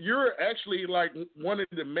 you're actually like one of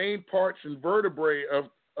the main parts and vertebrae of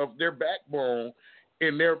their backbone.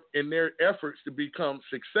 In their efforts to become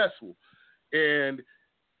successful, and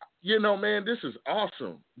you know, man, this is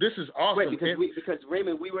awesome. This is awesome. Right, because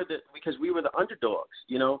Raymond, we were the underdogs.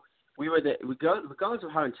 You know, we were regardless of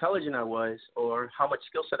how intelligent I was or how much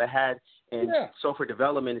skill set I had in software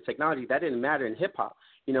development and technology, that didn't matter in hip hop.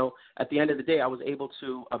 You know, at the end of the day, I was able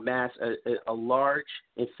to amass a large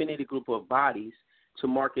infinity group of bodies to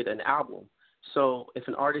market an album. So if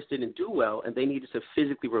an artist didn't do well and they needed to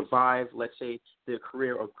physically revive, let's say, their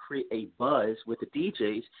career or create a buzz with the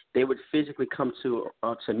DJs, they would physically come to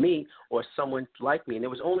me or someone like me. And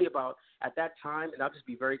there was only about, at that time, and I'll just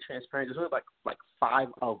be very transparent, there's only like 5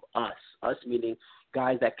 of us meaning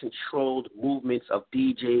guys that controlled movements of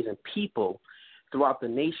DJs and people throughout the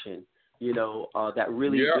nation, you know, that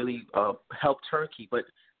really helped Turkey. But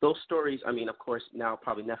those stories, I mean, of course, now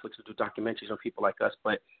probably Netflix will do documentaries on people like us,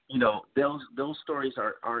 but, you know, those stories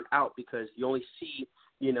aren't out because you only see,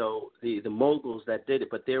 you know, the moguls that did it,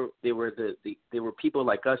 but they were people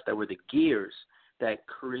like us that were the gears that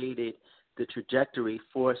created the trajectory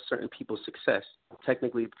for certain people's success,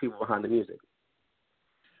 technically the people behind the music.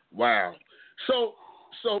 Wow. So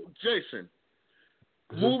Jason,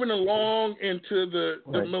 moving along into the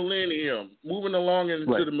millennium,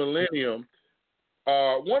 the millennium,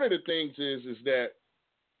 one of the things is that,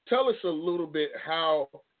 tell us a little bit how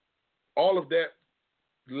all of that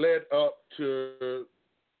led up to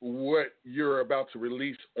what you're about to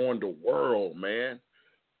release on the world, man.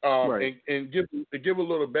 And give a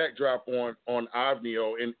little backdrop on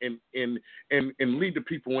Avnio and lead the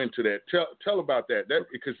people into that. Tell about that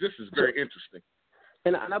because this is very interesting.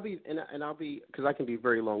 And I'll be because I can be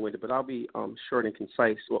very long-winded, but I'll be short and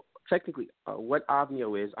concise. Well, technically, what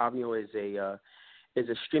Avnio is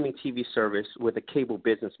a streaming TV service with a cable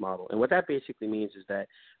business model, and what that basically means is that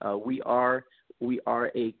we are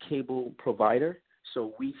a cable provider,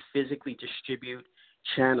 so we physically distribute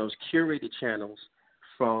channels, curated channels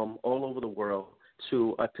from all over the world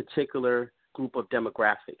to a particular group of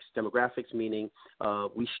demographics. Demographics meaning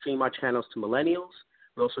we stream our channels to millennials.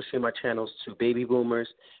 We also stream our channels to baby boomers,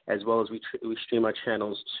 as well as we stream our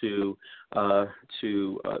channels to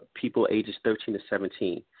people ages 13 to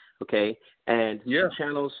 17. Okay, and the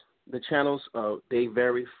channels they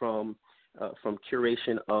vary from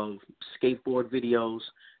curation of skateboard videos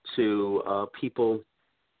to people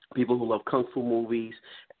who love kung fu movies.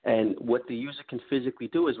 And what the user can physically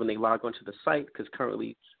do is when they log onto the site, because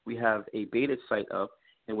currently we have a beta site up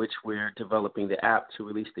in which we're developing the app to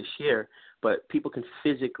release this year, but people can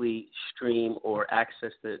physically stream or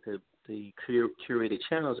access the curated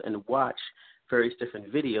channels and watch various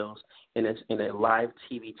different videos in a live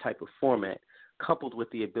TV type of format, coupled with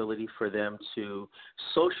the ability for them to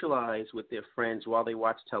socialize with their friends while they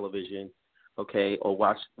watch television, okay, or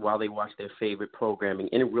while they watch their favorite programming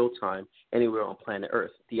in real time anywhere on planet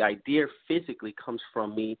Earth. The idea physically comes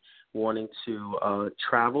from me wanting to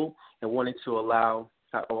travel and wanting to allow,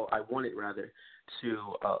 or I wanted rather,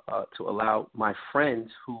 to allow my friends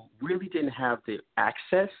who really didn't have the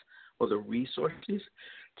access or the resources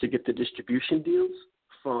to get the distribution deals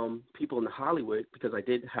from people in Hollywood, because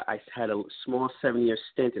I had a small 7-year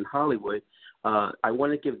stint in Hollywood. I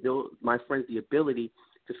want to give my friends the ability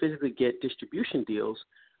to physically get distribution deals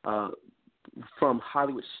from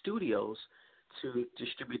Hollywood studios to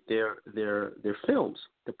distribute their films.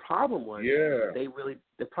 The problem was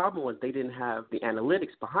they didn't have the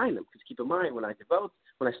analytics behind them. Because keep in mind, when I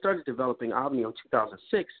started developing Avneo in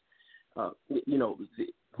 2006,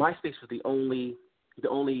 MySpace was the only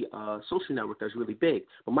social network that was really big.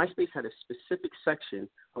 But MySpace had a specific section.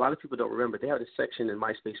 A lot of people don't remember. They had a section in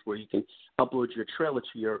MySpace where you can upload your trailer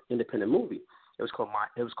to your independent movie. It was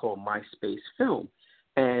called MySpace Film.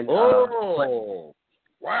 And wow!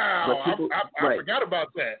 People, I forgot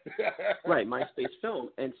about that. Right, MySpace Film,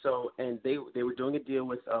 and they were doing a deal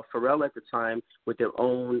with Pharrell at the time with their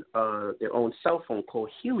own cell phone called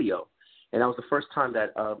Helio, and that was the first time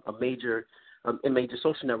that a major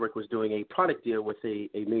social network was doing a product deal with a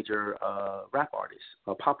major rap artist,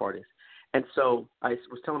 a pop artist. And so I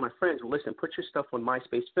was telling my friends, well, listen, put your stuff on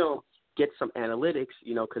MySpace Film, get some analytics,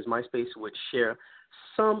 because MySpace would share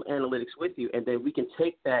some analytics with you, and then we can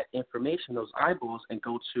take that information, those eyeballs, and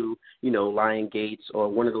go to, Lion Gates or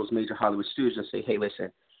one of those major Hollywood studios and say, hey, listen,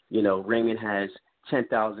 Raymond has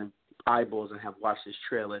 10,000 eyeballs and have watched this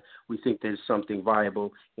trailer. We think there's something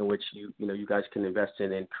viable in which you guys can invest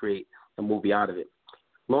in and create a movie out of it.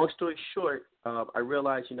 Long story short, I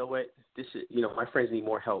realized, this is, my friends need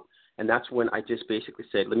more help, and that's when I just basically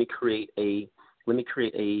said, let me create a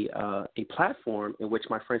platform in which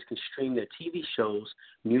my friends can stream their TV shows,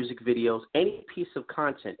 music videos, any piece of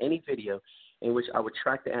content, any video, in which I would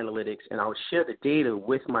track the analytics and I would share the data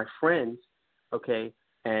with my friends, okay,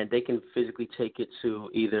 and they can physically take it to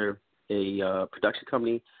either a production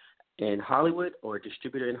company in Hollywood or a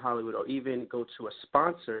distributor in Hollywood, or even go to a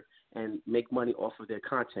sponsor and make money off of their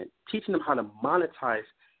content, teaching them how to monetize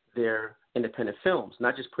their independent films,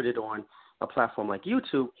 not just put it on a platform like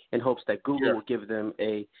YouTube in hopes that Google will give them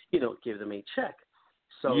a check.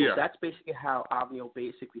 So that's basically how Avneo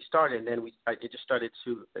basically started, and then it just started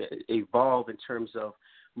to evolve in terms of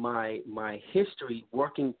my history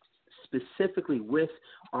working specifically with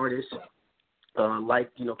artists like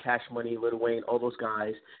Cash Money, Lil Wayne, all those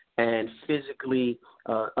guys, and physically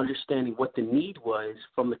understanding what the need was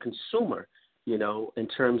from the consumer, in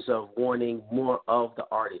terms of wanting more of the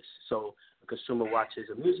artist. So a consumer watches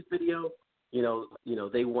a music video.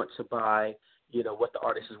 They want to buy, what the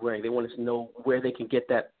artist is wearing. They want to know where they can get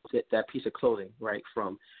that piece of clothing, right,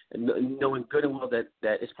 from, knowing good and well that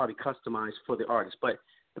it's probably customized for the artist. But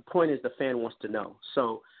the point is the fan wants to know.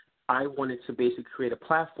 So I wanted to basically create a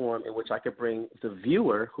platform in which I could bring the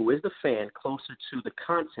viewer, who is the fan, closer to the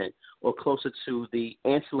content or closer to the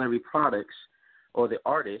ancillary products or the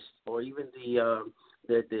artist or even the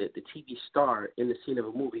TV star in the scene of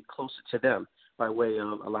a movie closer to them, by way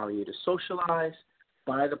of allowing you to socialize,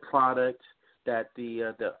 buy the product that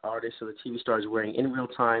the artist or the TV star is wearing in real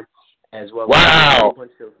time, as well as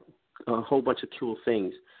a whole bunch of cool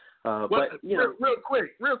things. Real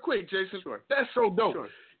quick, Jason. Sure. That's so dope. Sure.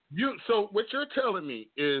 So what you're telling me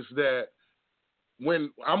is that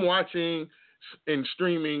when I'm watching and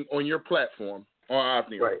streaming on your platform on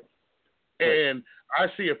Avneo, right, and I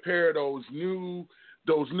see a pair of those new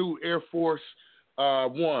Air Force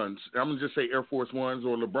Ones. I'm gonna just say Air Force Ones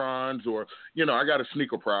or LeBrons, or I got a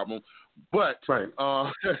sneaker problem, but right.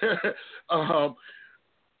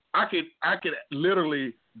 I could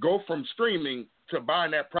literally go from streaming to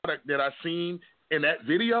buying that product that I seen in that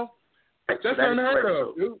video. That's unheard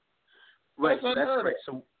of, dude. Right, that's right.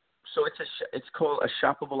 So it's called a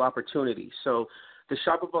shoppable opportunity. So the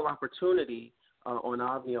shoppable opportunity on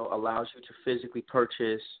Avneo allows you to physically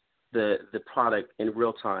purchase the product in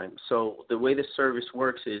real time. So the way the service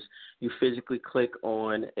works is you physically click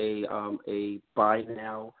on a buy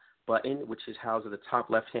now button, which is housed at the top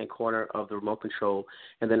left-hand corner of the remote control,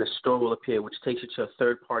 and then a store will appear, which takes you to a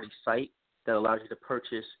third-party site that allows you to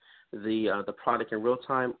purchase the product in real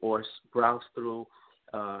time or browse through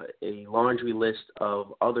a laundry list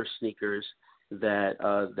of other sneakers that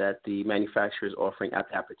the manufacturer is offering at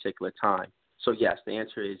that particular time. So yes, the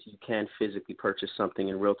answer is you can physically purchase something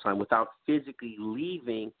in real time without physically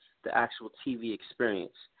leaving the actual TV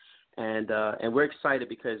experience. and we're excited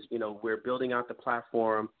because we're building out the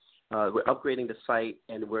platform, we're upgrading the site,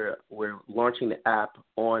 and we're launching the app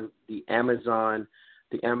on the Amazon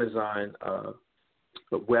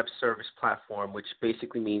web service platform, which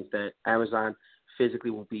basically means that Amazon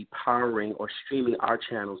physically will be powering or streaming our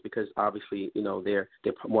channels because obviously they're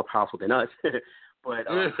more powerful than us, but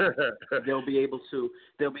they'll be able to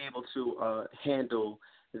handle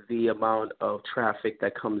the amount of traffic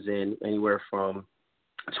that comes in, anywhere from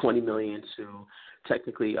 20 million to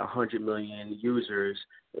technically 100 million users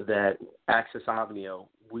that access Avnio.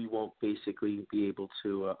 We won't basically be able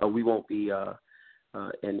to we won't be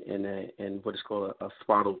in what is called a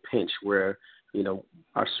throttle pinch where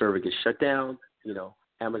our server gets shut down.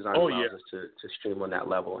 Amazon allows us to stream on that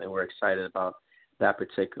level, and we're excited about that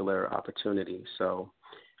particular opportunity. So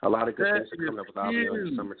a lot of good things are coming up with Avnio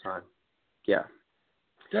in the summertime. Yeah.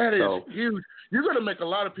 That is huge. You're going to make a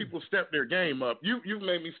lot of people step their game up. You've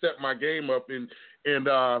made me step my game up, and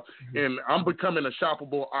I'm becoming a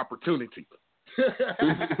shoppable opportunity.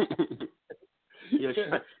 You're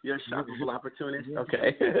a shoppable opportunity.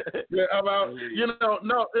 Okay. Yeah,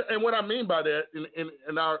 no, and what I mean by that,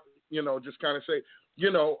 and I, just kind of say,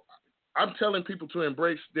 I'm telling people to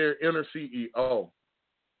embrace their inner CEO,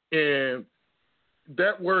 and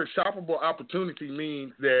that word shoppable opportunity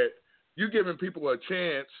means that you're giving people a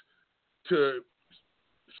chance to,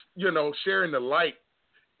 sharing the light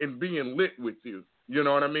and being lit with you. You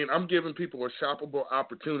know what I mean? I'm giving people a shoppable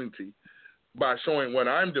opportunity by showing what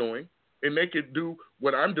I'm doing, and they could do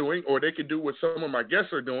what I'm doing, or they could do what some of my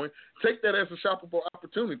guests are doing. Take that as a shoppable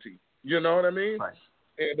opportunity. You know what I mean? Right.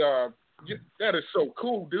 And that is so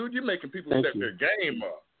cool, dude. You're making people step their game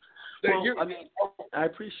up. Well, I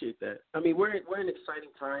appreciate that. We're in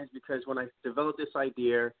exciting times because when I developed this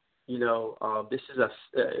idea, this is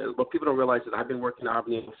what people don't realize that I've been working on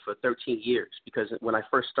Avnio for 13 years, because when I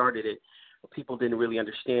first started it, people didn't really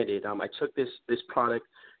understand it. I took this product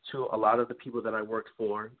to a lot of the people that I worked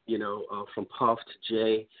for, from Puff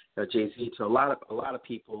to Jay-Z to a lot of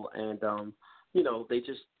people, and they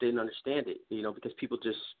just didn't understand it,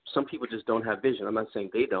 because some people just don't have vision. I'm not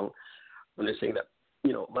saying they don't. I'm just saying that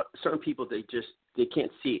certain people, they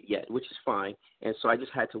can't see it yet, which is fine. And so I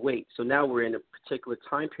just had to wait. So now we're in a particular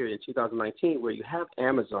time period in 2019 where you have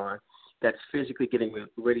Amazon that's physically getting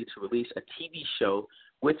ready to release a TV show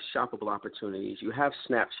with shoppable opportunities. You have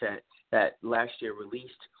Snapchat that last year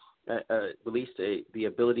released the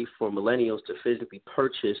ability for millennials to physically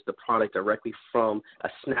purchase the product directly from a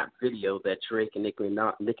Snap video that Drake and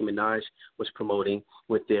Nicki Minaj was promoting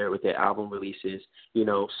with their album releases.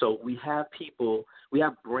 So we have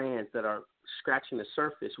brands that are scratching the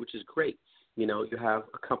surface, which is great. You have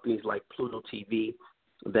companies like Pluto TV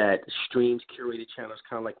that streams curated channels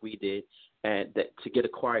kind of like we did, and that to get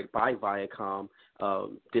acquired by Viacom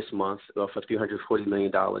this month for $340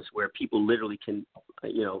 million, where people literally can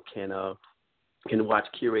watch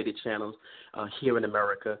curated channels here in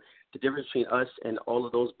America. The difference between us and all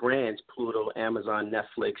of those brands, Pluto, Amazon,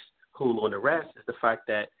 Netflix, Hulu, and the rest, is the fact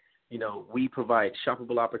that we provide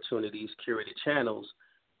shoppable opportunities, curated channels,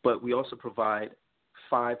 but we also provide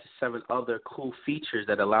 5 to 7 other cool features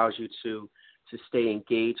that allows you to stay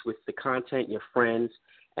engaged with the content, your friends,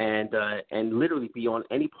 and literally be on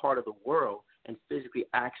any part of the world and physically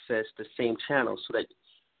access the same channels. So that,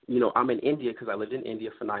 I'm in India because I lived in India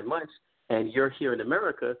for 9 months, and you're here in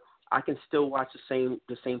America, I can still watch the same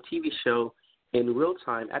TV show in real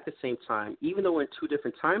time at the same time, even though we're in 2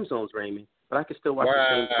 different time zones, Raymond. But I can still watch the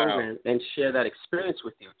same program and share that experience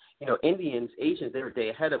with you. Indians, Asians, they're a day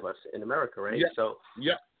ahead of us in America, right?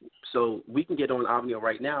 Yeah. So we can get on Avnio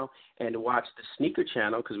right now and watch the sneaker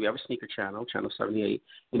channel, because we have a sneaker channel, channel 78,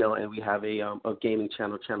 and we have a gaming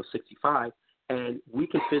channel, channel 65, and we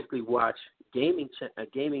can physically watch gaming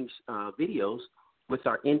videos with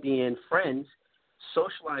our Indian friends,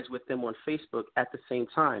 socialize with them on Facebook at the same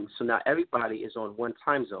time. So now everybody is on one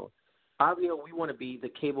time zone. Avnio, we want to be the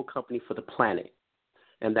cable company for the planet,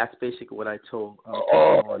 and that's basically what I told.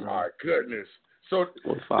 My goodness! So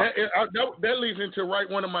that leads into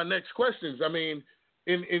one of my next questions. I mean,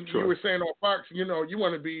 you were saying on Fox, you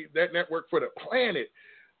want to be that network for the planet.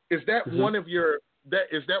 Is that one of your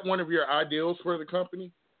ideals for the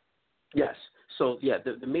company? Yes. So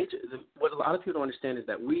what a lot of people don't understand is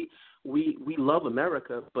that we love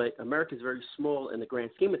America, but America is very small in the grand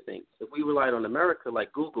scheme of things. If we relied on America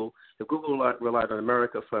like Google, if Google relied on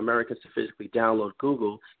America for Americans to physically download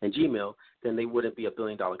Google and Gmail, then they wouldn't be $1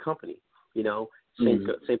 billion company.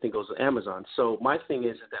 Same thing goes with Amazon. So my thing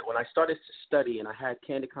is that when I started to study, and I had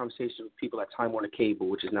candid conversations with people at Time Warner Cable,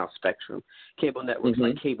 which is now Spectrum, cable networks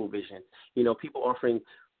like Cablevision, people offering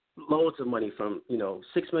loads of money from,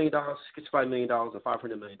 $6 million, $65 million, and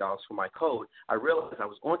 $500 million for my code, I realized I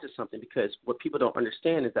was onto something, because what people don't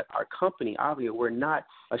understand is that our company, Avia, we're not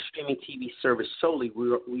a streaming TV service solely.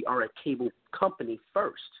 We are a cable company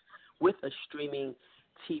first with a streaming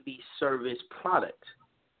TV service product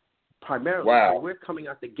primarily. Wow. So we're coming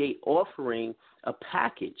out the gate offering a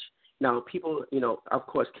package. Now, people, of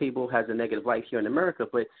course, cable has a negative light here in America,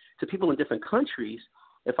 but to people in different countries,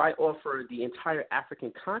 if I offer the entire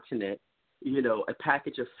African continent, a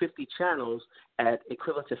package of 50 channels at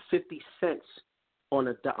equivalent to 50 cents on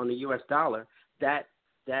the U.S. dollar, that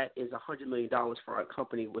is $100 million for our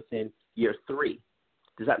company within year 3.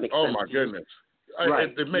 Does that make sense? Oh, my goodness.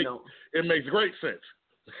 Right. It makes great sense.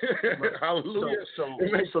 Right. Hallelujah.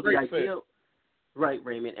 It makes great sense. Right,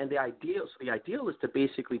 Raymond. And the ideal is to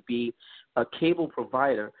basically be a cable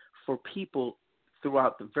provider for people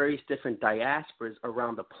throughout the various different diasporas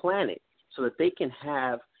around the planet, so that they can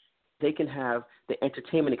have the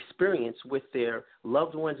entertainment experience with their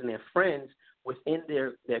loved ones and their friends within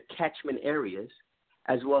their catchment areas,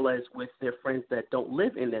 as well as with their friends that don't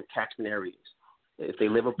live in their catchment areas if they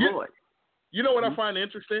live abroad. You know what I find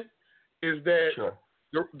interesting is that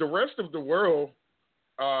the rest of the world,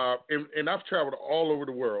 and I've traveled all over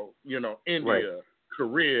the world, India, right.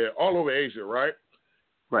 Korea, all over Asia, right?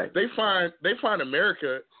 Right. They find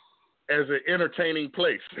America as an entertaining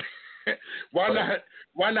place. Why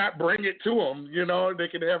not bring it to them? They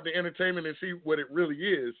can have the entertainment and see what it really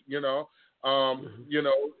is. And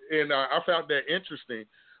I found that interesting.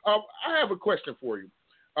 I have a question for you,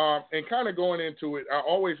 and kind of going into it. I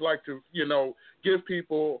always like to give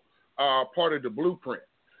people part of the blueprint,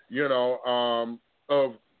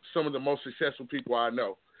 of some of the most successful people I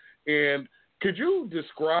know. And could you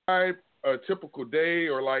describe a typical day,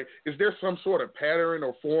 or is there some sort of pattern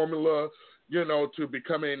or formula, to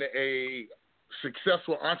becoming a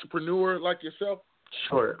successful entrepreneur like yourself?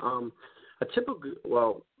 Sure. That's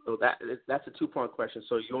a two-part question.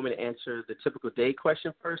 So you want me to answer the typical day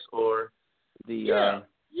question first, or the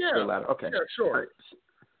the latter? Okay. Yeah, sure. Right.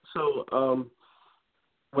 So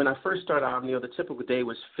when I first started out, the typical day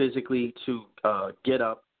was physically to get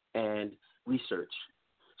up and research.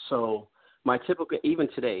 So my typical, even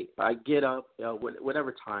today, I get up,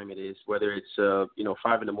 whatever time it is, whether it's 5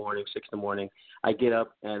 in the morning, 6 in the morning, I get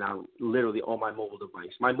up and I'm literally on my mobile device.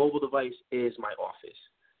 My mobile device is my office.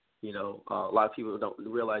 A lot of people don't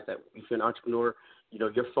realize that if you're an entrepreneur,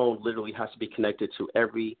 your phone literally has to be connected to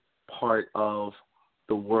every part of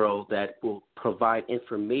the world that will provide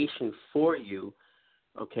information for you,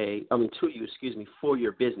 for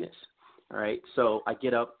your business. All right, so I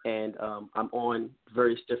get up and I'm on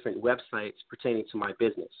various different websites pertaining to my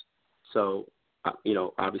business. So,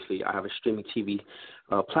 obviously I have a streaming TV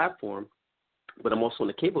platform, but I'm also in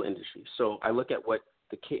the cable industry. So I look at what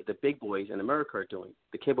the big boys in America are doing,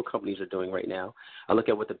 the cable companies are doing right now. I look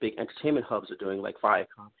at what the big entertainment hubs are doing, like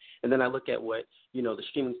Viacom. And then I look at what, the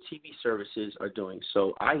streaming TV services are doing.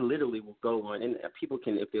 So I literally will go on, and people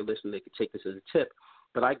can, if they're listening, they can take this as a tip,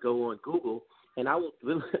 but I go on Google, and I'll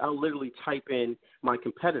literally type in my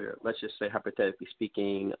competitor. Let's just say, hypothetically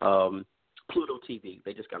speaking, Pluto TV.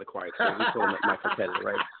 They just got acquired, so we call them my competitor,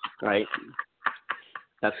 right? Right.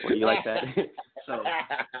 That's funny. You like that? So,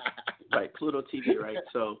 right, Pluto TV, right?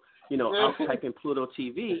 So, I'll type in Pluto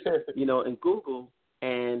TV, in Google,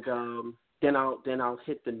 and then I'll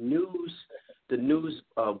hit the news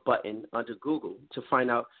button under Google to find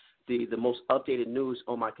out the most updated news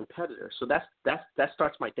on my competitor. So that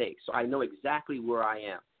starts my day. So I know exactly where I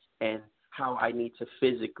am and how I need to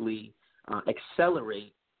physically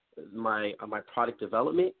accelerate my product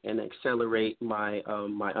development and accelerate my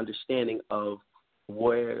my understanding of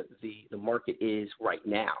where the market is right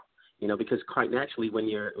now. Because quite naturally, when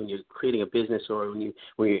you're creating a business, or when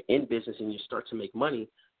you're in business and you start to make money,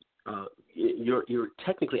 you're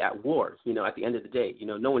technically at war. At the end of the day,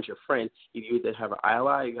 no one's your friend. You either have an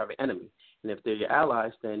ally or you have an enemy. And if they're your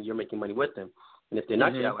allies, then you're making money with them. And if they're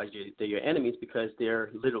not your allies, they're your enemies, because they're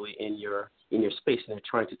literally in your space and they're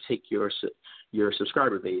trying to take your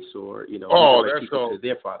subscriber base, or people to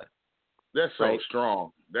their product. That's so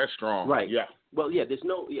strong. That's strong. Right. Yeah. Well,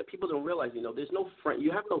 people don't realize, there's no friend.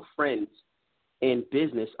 You have no friends in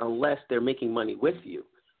business unless they're making money with you,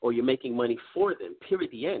 or you're making money for them.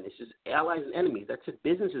 Period. The end. It's just allies and enemies. That's it.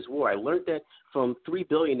 Business is war. I learned that from 3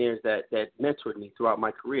 billionaires that mentored me throughout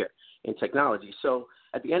my career in technology. So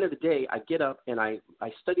at the end of the day, I get up and I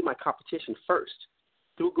study my competition first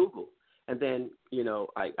through Google. And then,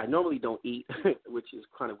 I normally don't eat, which is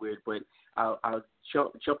kind of weird, but I'll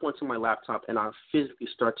jump onto my laptop and I'll physically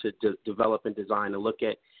start to develop and design and look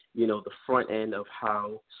at, the front end of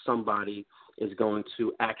how somebody is going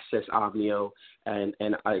to access Avnio, and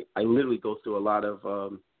I literally go through a lot of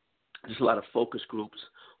just a lot of focus groups,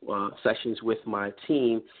 sessions with my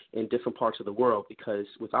team in different parts of the world, because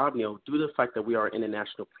with Avnio, due to the fact that we are an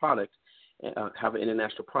international product, have an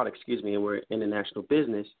international product, and we're an international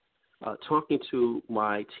business, talking to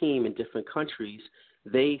my team in different countries,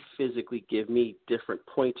 they physically give me different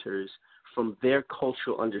pointers from their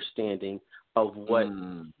cultural understanding of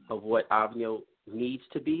what Avnio needs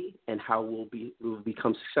to be and how we'll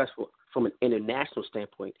become successful from an international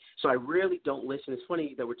standpoint. So I really don't listen. It's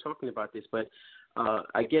funny that we're talking about this, but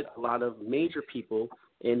I get a lot of major people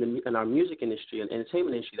in our music industry and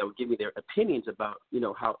entertainment industry that would give me their opinions about,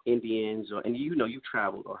 how Indians and you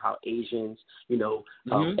traveled, or how Asians,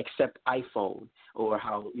 accept iPhone, or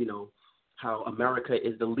how America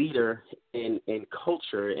is the leader in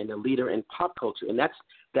culture and the leader in pop culture. And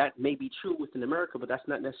that may be true within America, but that's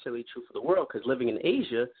not necessarily true for the world, because living in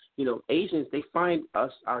Asia, Asians, they find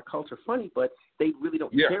our culture funny, but they really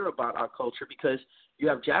don't care about our culture, because you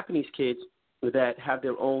have Japanese kids that have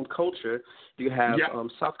their own culture. You have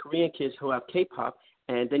South Korean kids who have K-pop,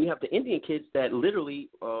 and then you have the Indian kids that literally,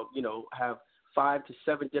 have 5 to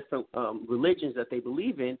 7 different religions that they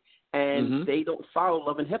believe in, and they don't follow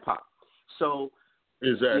love and hip-hop. So,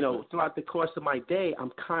 throughout the course of my day,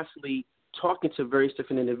 I'm constantly talking to various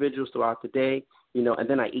different individuals throughout the day, and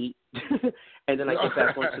then I eat, and then I get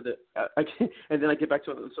back onto the, and then I get back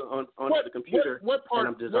to onto the computer, and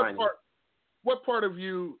I'm designing. What part of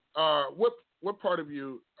you? What part of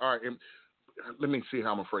you are? Let me see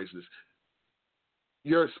how I'm gonna phrase this.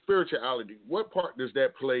 Your spirituality. What part does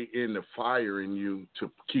that play in the fire in you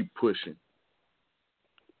to keep pushing?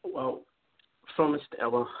 Well,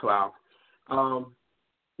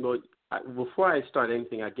 before I start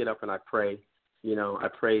anything, I get up and I pray. I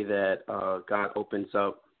pray that God opens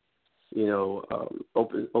up,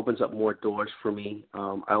 opens up more doors for me.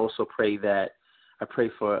 I also pray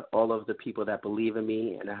for all of the people that believe in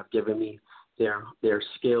me and have given me their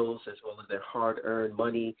skills as well as their hard-earned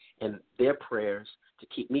money and their prayers to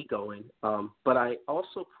keep me going. But I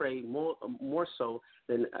also pray more so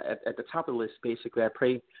than at the top of the list. Basically, I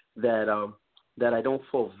pray that I don't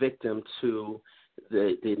fall victim to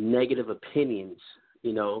the negative opinions,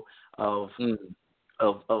 of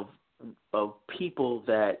people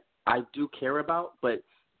that I do care about, but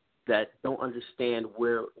that don't understand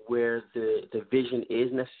where the vision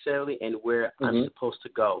is necessarily and where I'm supposed to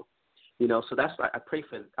go. So that's why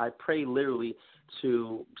I pray literally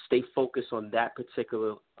to stay focused on that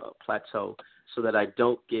particular plateau, so that I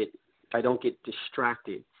don't get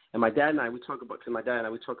distracted. And my dad and I, we talk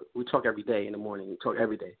every day in the morning. We talk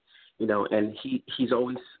every day, and he's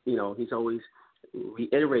always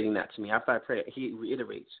reiterating that to me. After I pray, he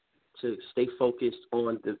reiterates to stay focused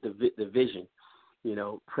on the vision.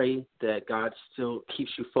 Pray that God still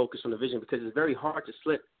keeps you focused on the vision, because it's very hard to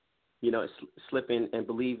slip in and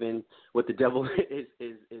believe in what the devil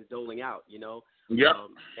is doling out.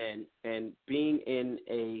 And being in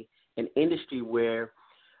an industry where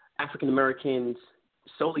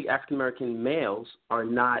solely African American males are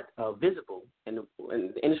not visible, and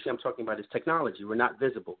the industry I'm talking about is technology. We're not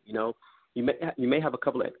visible. You may have a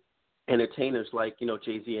couple of entertainers like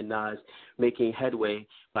Jay-Z and Nas making headway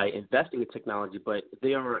by investing in technology, but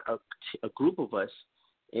there are a group of us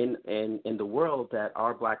in the world that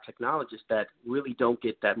are Black technologists that really don't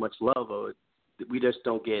get that much love, or we just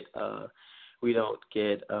don't get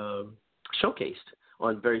showcased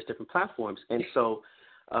on various different platforms. And so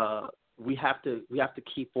we have to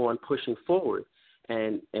keep on pushing forward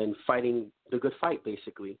and fighting the good fight,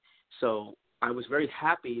 basically. So I was very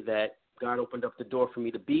happy that God opened up the door for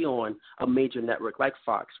me to be on a major network like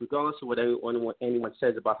Fox, regardless of what anyone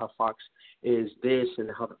says about how Fox is this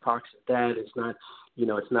and how the Fox is that. It's not,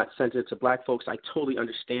 it's not sensitive to Black folks. I totally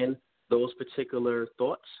understand those particular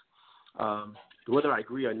thoughts. Whether I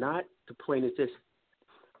agree or not, the point is this: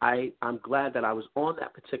 I'm glad that I was on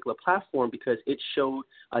that particular platform, because it showed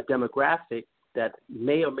a demographic that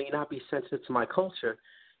may or may not be sensitive to my culture.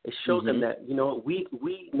 It showed them that,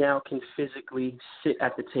 we now can physically sit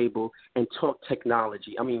at the table and talk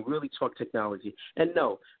technology. I mean, really talk technology. And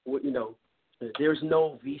no, there's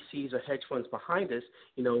no VCs or hedge funds behind us.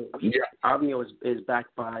 Avnio is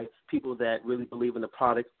backed by people that really believe in the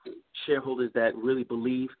product, shareholders that really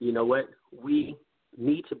believe, we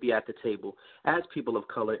need to be at the table as people of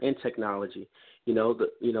color in technology.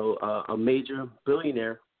 A major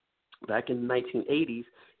billionaire back in the 1980s,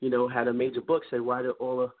 had a major book said, why do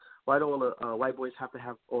all the white boys have to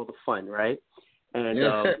have all the fun, right? And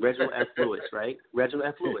Reginald F. Lewis, right? Reginald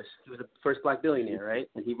F. Lewis, he was the first Black billionaire, right?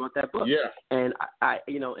 And he wrote that book. Yeah. And I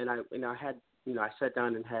sat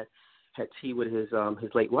down and had had tea with his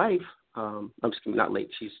late wife. I'm just kidding, not late,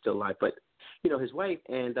 she's still alive, but his wife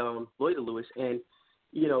and Lloyd Lewis, and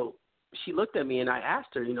she looked at me and I asked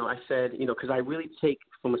her, I said, because I really take,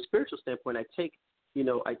 from a spiritual standpoint, I take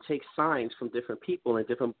signs from different people and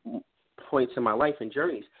different points in my life and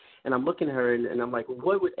journeys. And I'm looking at her and I'm like,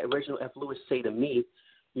 what would Reginald F. Lewis say to me,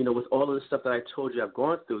 with all of the stuff that I told you I've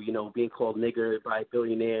gone through, being called nigger by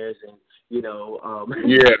billionaires and, being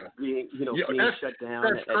shut down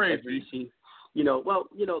that's crazy. at DC.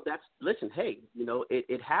 Listen, hey,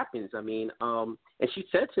 it happens. I mean, and she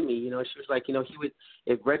said to me, she was like, he would,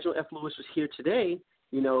 if Reginald F. Lewis was here today,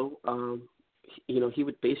 he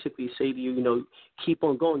would basically say to you, keep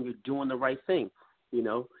on going. You're doing the right thing,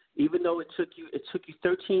 even though it took you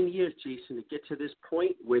 13 years, Jason, to get to this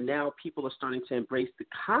point where now people are starting to embrace the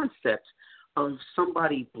concept of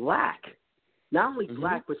somebody black, not only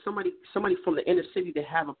black, but somebody from the inner city to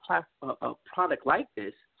have a product like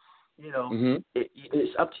this.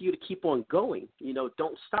 It's up to you to keep on going.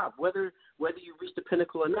 Don't stop. Whether you reach the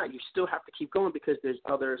pinnacle or not, you still have to keep going because there's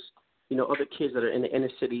others, other kids that are in the inner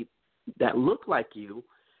city that look like you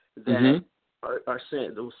that are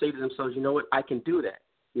saying, they'll say to themselves, you know what, I can do that.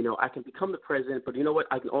 I can become the president, but you know what,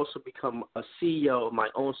 I can also become a CEO of my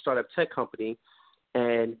own startup tech company,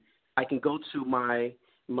 and I can go to my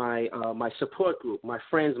support group, my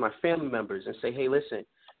friends, my family members, and say, hey, listen,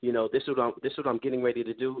 this is what I'm getting ready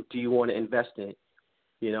to do. Do you want to invest in it?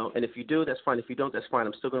 And if you do, that's fine. If you don't, that's fine.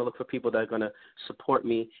 I'm still going to look for people that are going to support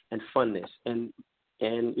me and fund this. And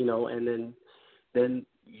then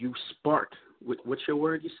you spark. What's your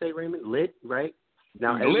word you say, Raymond? Lit, right?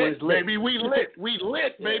 Now everyone's lit. Baby, we lit. We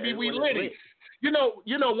lit, baby. Yeah, we lit.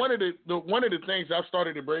 One of the things I've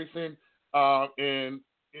started embracing and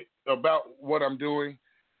about what I'm doing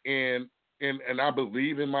and I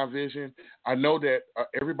believe in my vision. I know that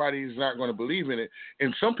everybody is not going to believe in it.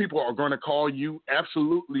 And some people are going to call you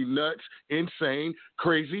absolutely nuts, insane,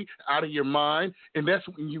 crazy, out of your mind. And that's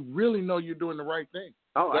when you really know you're doing the right thing.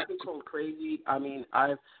 Oh, I've been called crazy. I mean,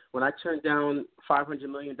 when I turned down $500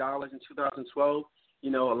 million in 2012, a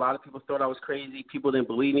lot of people thought I was crazy. People didn't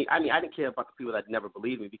believe me. I mean, I didn't care about the people that never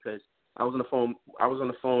believed me because I was on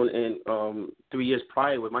the phone in 3 years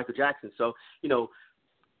prior with Michael Jackson. So,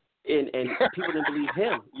 and people didn't believe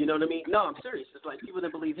him. You know what I mean? No, I'm serious. It's like people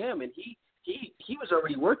didn't believe him, and he was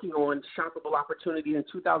already working on shoppable opportunities in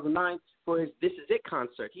 2009 for his This Is It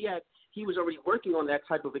concert. He was already working on that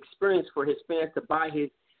type of experience for his fans to buy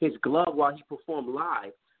his glove while he performed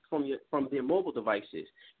live from their mobile devices.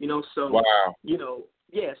 So wow.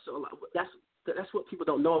 So that's what people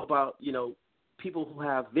don't know about people who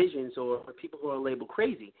have visions or people who are labeled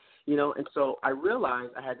crazy. And so I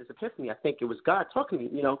realized I had this epiphany. I think it was God talking to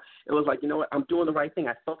me. It was like, what, I'm doing the right thing.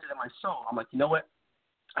 I felt it in my soul. I'm like, what,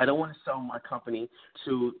 I don't want to sell my company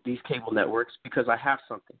to these cable networks because I have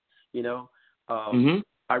something.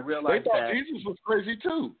 I realized they thought that Jesus was crazy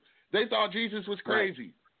too. They thought Jesus was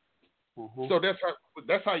crazy. Right. So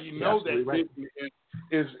that's how you know that right.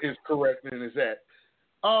 is correct and is that.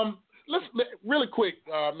 Let's really quick,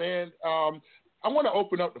 man. I want to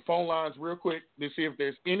open up the phone lines real quick to see if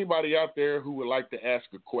there's anybody out there who would like to ask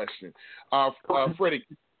a question. Freddie,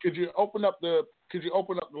 could you open up the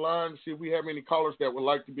line and see if we have any callers that would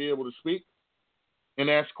like to be able to speak and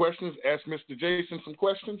ask questions? Ask Mr. Jason some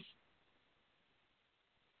questions.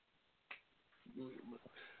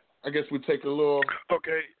 I guess we take a little.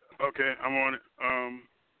 Okay, I'm on it.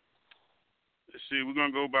 Let's see, we're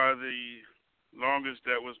gonna go by the longest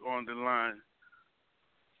that was on the line.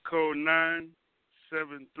 Code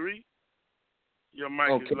 973. Your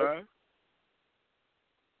mic is live.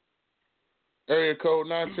 Area code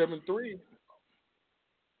 973.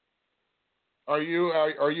 Are you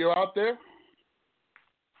out there?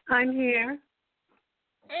 I'm here.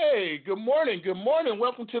 Hey, good morning. Good morning.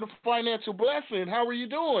 Welcome to the Financial Blessing. How are you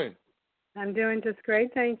doing? I'm doing just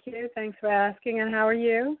great, thank you. Thanks for asking. And how are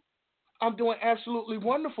you? I'm doing absolutely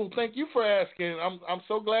wonderful. Thank you for asking. I'm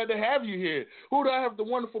so glad to have you here. Who do I have the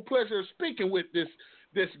wonderful pleasure of speaking with this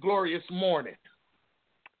glorious morning?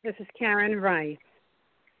 This is Karen Rice.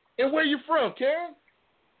 And where are you from, Karen?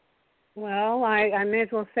 Well, I may as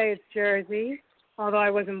well say it's Jersey, although I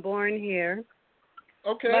wasn't born here.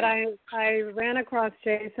 Okay. But I ran across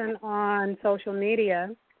Jason on social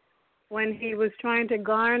media when he was trying to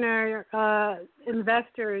garner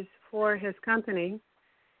investors for his company.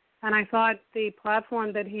 And I thought the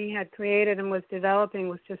platform that he had created and was developing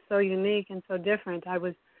was just so unique and so different. I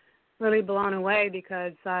was really blown away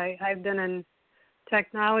because I've been a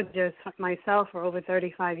technologist myself for over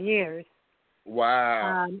 35 years.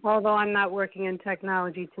 Wow. Although I'm not working in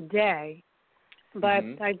technology today. But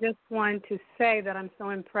I just want to say that I'm so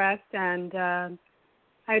impressed, and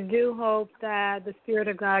I do hope that the Spirit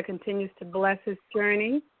of God continues to bless his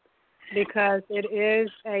journey, because it is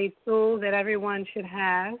a tool that everyone should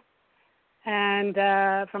have. And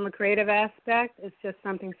from a creative aspect, it's just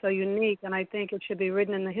something so unique, and I think it should be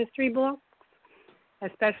written in the history books,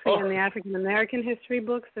 especially in the African-American history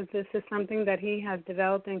books, that this is something that he has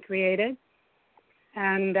developed and created.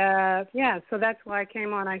 And, so that's why I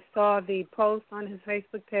came on. I saw the post on his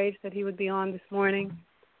Facebook page that he would be on this morning.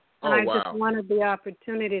 And I just wanted the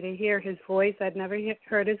opportunity to hear his voice. I'd never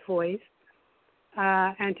heard his voice,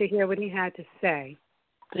 and to hear what he had to say.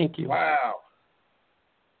 Thank you. Wow.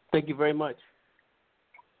 Thank you very much.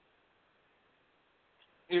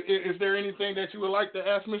 Is there anything that you would like to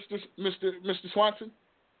ask Mr. Swanson?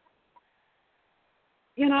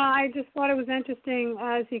 You know, I just thought it was interesting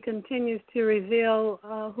as he continues to reveal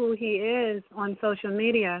who he is on social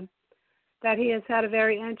media, that he has had a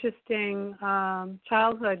very interesting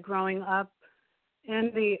childhood growing up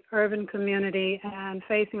in the urban community and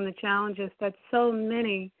facing the challenges that so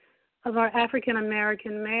many of our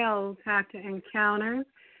African-American males have to encounter,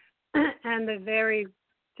 and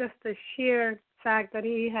the sheer fact that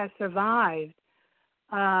he has survived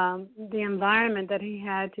the environment that he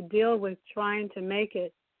had to deal with trying to make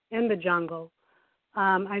it in the jungle,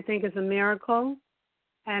 I think is a miracle,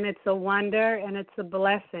 and it's a wonder, and it's a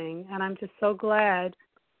blessing. And I'm just so glad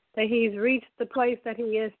that he's reached the place that he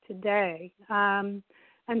is today. And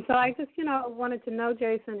so I just, wanted to know,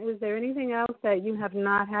 Jason, is there anything else that you have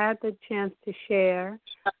not had the chance to share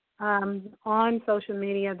on social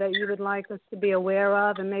media that you would like us to be aware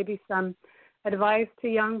of, and maybe some advice to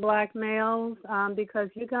young black males, because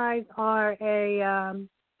you guys are a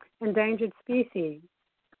endangered species,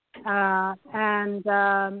 and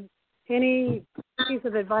any piece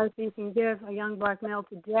of advice you can give a young black male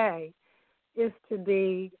today is to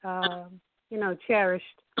be,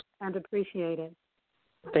 cherished and appreciated.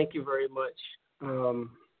 Thank you very much.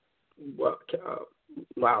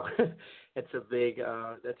 Wow, that's a big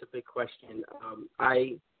question.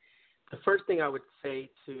 The first thing I would say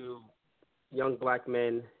to young black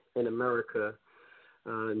men in America,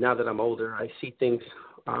 now that I'm older, I see things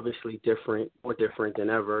obviously more different than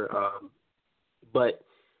ever. But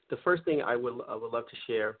the first thing I would love to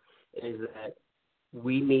share is that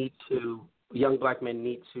young black men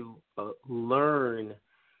need to learn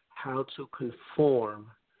how to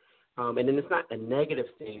conform. And then it's not a negative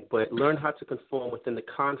thing, but learn how to conform within the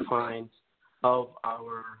confines of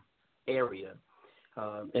our area.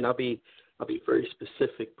 And I'll be very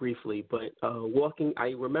specific briefly, but I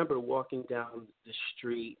remember walking down the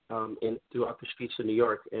street throughout the streets of New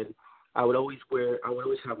York, and I would always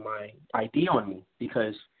have my ID on me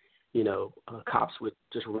because, cops would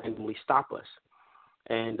just randomly stop us.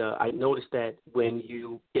 And I noticed that when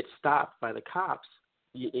you get stopped by the cops,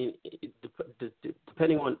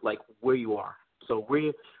 depending on like where you are. So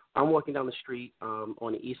I'm walking down the street on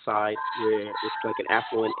the east side, where it's like an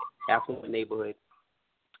affluent neighborhood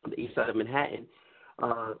on the east side of Manhattan.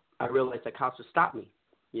 I realized that cops would stop me,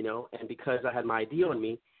 and because I had my ID on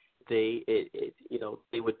me, they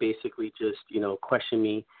would basically just question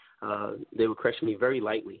me. They would question me very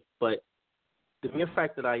lightly, but the mere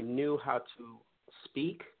fact that I knew how to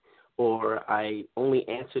speak, or I only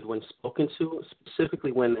answered when spoken to,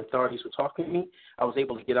 specifically when the authorities were talking to me, I was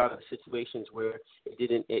able to get out of the situations where it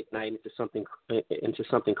didn't ignite into something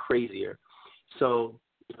crazier. So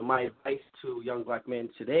my advice to young black men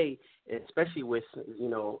today, especially with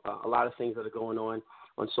a lot of things that are going on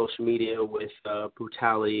social media with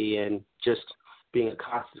brutality and just being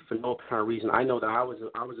accosted for no apparent reason. I know that I was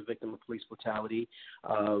a victim of police brutality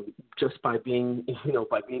just by being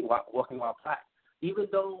walking while black. Even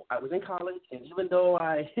though I was in college, and even though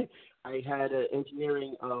I had an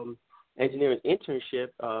engineering internship,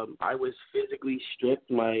 I was physically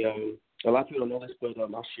stripped. A lot of people don't know this, but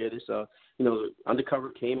I'll share this.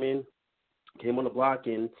 Undercover came on the block,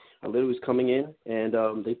 and I literally was coming in,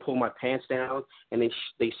 and they pulled my pants down, and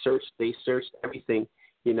they searched everything,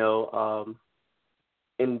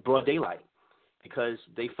 in broad daylight, because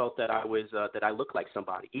they felt that I looked like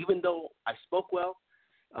somebody, even though I spoke well.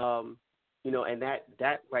 And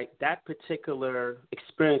that particular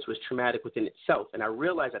experience was traumatic within itself. And I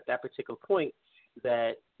realized at that particular point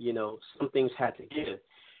that, some things had to give.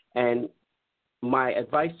 And my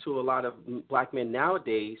advice to a lot of black men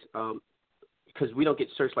nowadays, because we don't get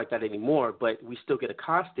searched like that anymore, but we still get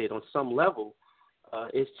accosted on some level,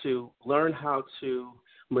 is to learn how to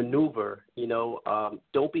maneuver.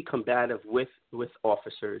 Don't be combative with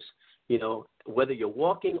officers. Whether you're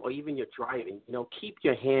walking or even you're driving, keep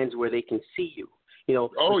your hands where they can see you. You know,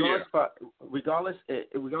 regardless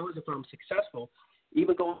if I'm successful,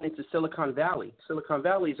 even going into Silicon Valley. Silicon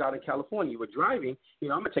Valley is out in California. We're driving. You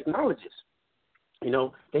know, I'm a technologist. You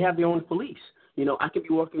know, they have their own police. You know, I could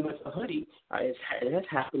be walking with a hoodie. It has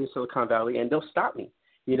happened in Silicon Valley, and they'll stop me.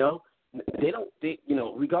 You know,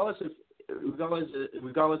 regardless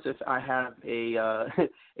if I have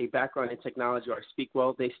a background in technology or I speak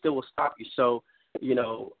well, they still will stop you. So, you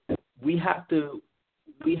know, we have to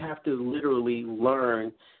literally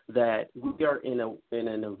learn that we are in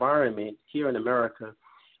an environment here in America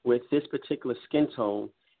with this particular skin tone.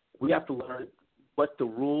 We have to learn what the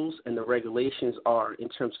rules and the regulations are in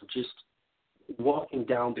terms of just walking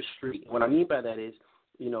down the street. What I mean by that is,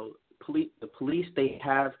 you know, the police, they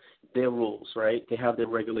have their rules, right? They have their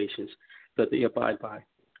regulations that they abide by.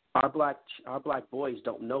 Our black boys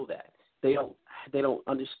don't know that. They don't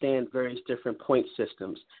understand various different point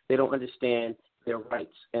systems. They don't understand their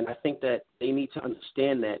rights, and I think that they need to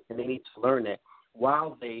understand that, and they need to learn that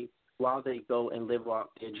while they go and live out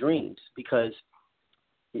their dreams. Because,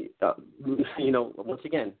 you know, once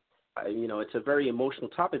again, you know, it's a very emotional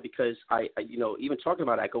topic because I you know, even talking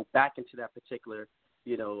about it, I go back into that particular,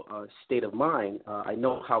 you know, state of mind. I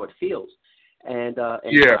know how it feels, and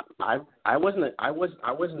I wasn't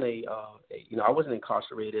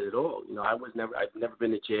incarcerated at all. You know, I've never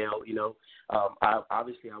been to jail. You know, I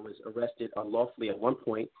was arrested unlawfully at one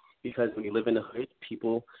point because when you live in the hood,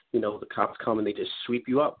 people, you know, the cops come and they just sweep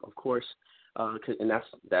you up, of course, and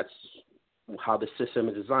that's how the system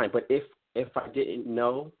is designed. But if I didn't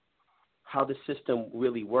know how the system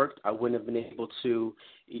really worked, I wouldn't have been able to,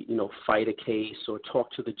 you know, fight a case or talk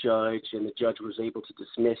to the judge, and the judge was able to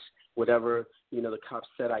dismiss whatever, you know, the cops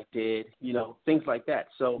said I did, you know, things like that.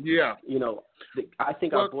 So, you know, I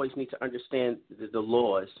think our boys need to understand the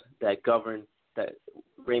laws that govern that.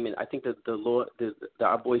 Raymond, I think that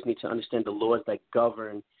our boys need to understand the laws that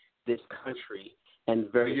govern this country and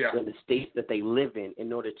and the states that they live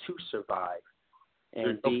in order to survive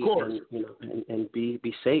and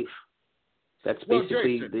be safe. That's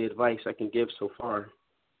basically the advice I can give so far.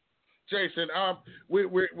 Jason,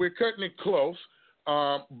 we're cutting it close,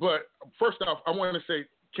 but first off, I want to say,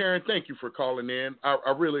 Karen, thank you for calling in.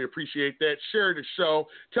 I really appreciate that. Share the show.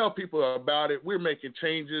 Tell people about it. We're making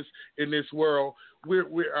changes in this world.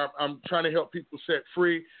 I'm trying to help people set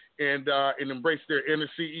free and embrace their inner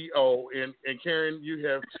CEO. And Karen, you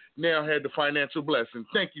have now had the financial blessing.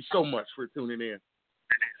 Thank you so much for tuning in.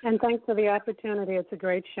 And thanks for the opportunity. It's a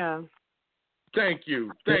great show. Thank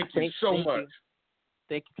you. Thank you so much.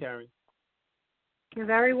 Thank you, Karen. You're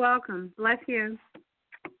very welcome. Bless you.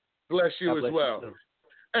 Bless you as well.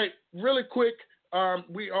 Hey, really quick,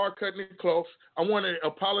 we are cutting it close. I want to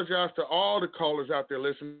apologize to all the callers out there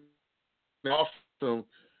listening. Awesome.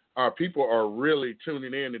 People are really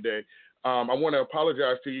tuning in today. I want to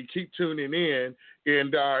apologize to you. Keep tuning in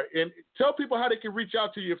and tell people how they can reach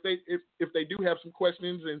out to you if they do have some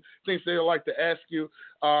questions and things they'd like to ask you.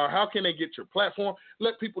 How can they get your platform?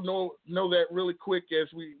 Let people know that really quick as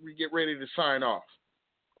we get ready to sign off.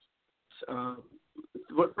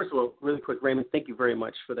 First of all, really quick, Raymond, thank you very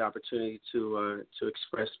much for the opportunity to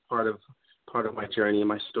express part of my journey and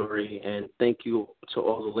my story, and thank you to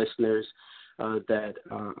all the listeners that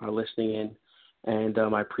are listening in. And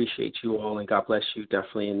I appreciate you all, and God bless you,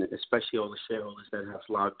 definitely, and especially all the shareholders that have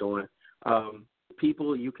logged on.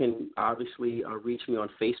 People, you can obviously reach me on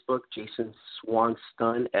Facebook, Jason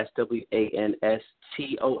Swanston, SWANSTON.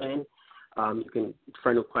 You can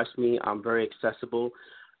friend request me. I'm very accessible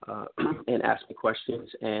and ask me questions.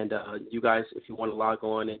 And you guys, if you want to log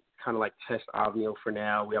on and kind of like test Avneo for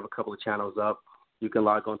now, we have a couple of channels up. You can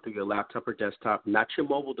log on through your laptop or desktop, not your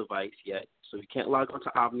mobile device yet. So you can't log on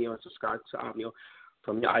to Avneo and subscribe to Avneo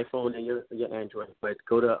from your iPhone and your Android. But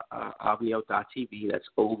go to avneo.tv. That's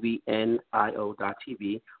OVNIO.tv.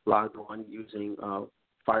 Log on using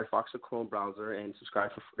Firefox or Chrome browser and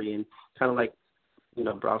subscribe for free and kind of like, you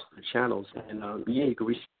know, browse the channels. And, you can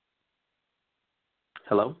reach.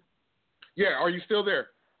 Hello? Yeah, are you still there?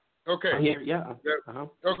 Okay. I'm here, yeah. Uh-huh.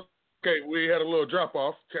 Okay, we had a little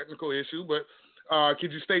drop-off, technical issue, but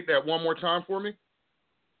could you state that one more time for me?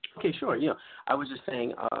 Okay, sure. Yeah, I was just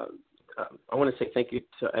saying, I want to say thank you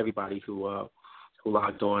to everybody who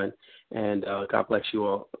logged on, and God bless you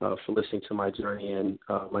all for listening to my journey and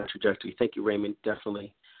my trajectory. Thank you, Raymond,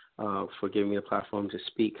 definitely for giving me the platform to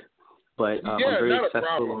speak. But I'm very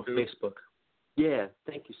accessible on Facebook. Yeah,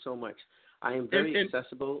 thank you so much. I am very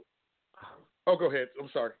accessible. Oh, go ahead. I'm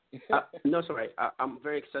sorry. No, it's all right. I'm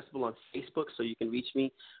very accessible on Facebook, so you can reach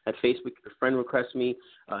me at Facebook. Your friend request me,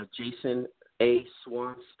 Jason A.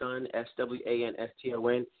 Swanston,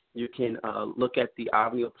 SWANSTON. You can look at the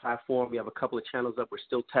Avneo platform. We have a couple of channels up. We're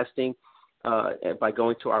still testing by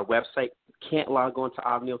going to our website. You can't log on to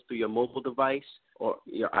Avneo through your mobile device or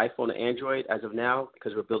your iPhone or Android as of now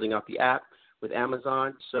because we're building out the app with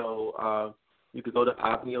Amazon. So you could go to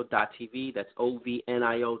avneo.tv. That's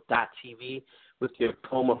OVNIO.tv with your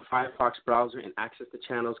Chrome or Firefox browser and access the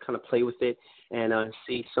channels, kind of play with it, and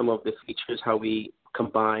see some of the features, how we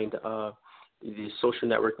combined the social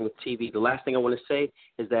networking with TV. The last thing I want to say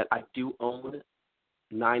is that I do own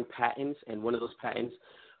 9 patents, and one of those patents,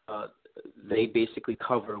 they basically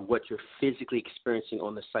cover what you're physically experiencing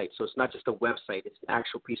on the site. So it's not just a website, it's an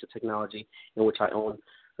actual piece of technology in which I own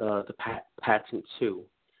the patent too.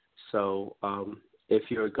 So if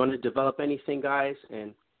you're going to develop anything, guys,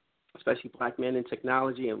 and especially black men in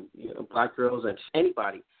technology and black girls and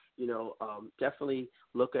anybody, definitely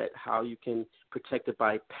look at how you can protect it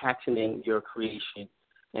by patenting your creation,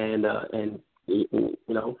 and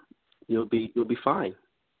you'll be fine.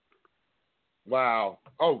 Wow.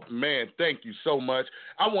 Oh man, thank you so much.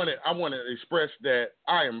 I want to express that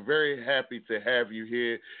I am very happy to have you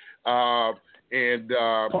here. Part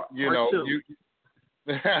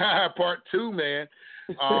two, man.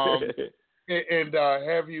 And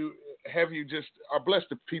have you just bless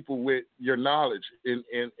the people with your knowledge, and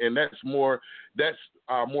that's more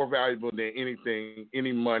valuable than anything,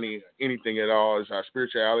 any money, anything at all. Is our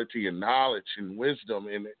spirituality and knowledge and wisdom,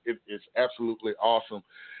 and it's absolutely awesome.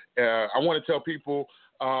 I want to tell people,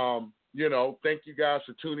 thank you guys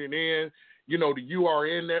for tuning in. The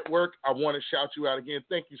URN Network, I want to shout you out again.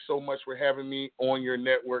 Thank you so much for having me on your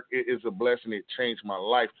network. It is a blessing. It changed my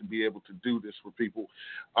life to be able to do this for people.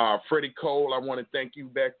 Freddie Cole, I want to thank you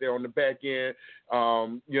back there on the back end. I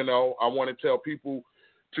want to tell people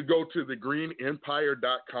to go to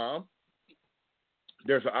thegreenempire.com.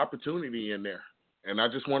 There's an opportunity in there. And I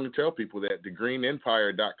just want to tell people that,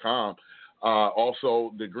 thegreenempire.com.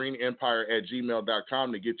 Also,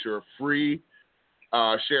 thegreenempire@gmail.com to get your free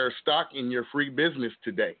share of stock in your free business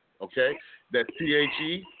today. Okay, that's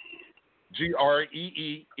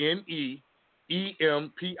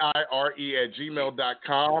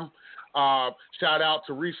TheGreenEmpire@gmail.com. Shout out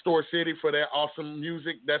to Restore City for that awesome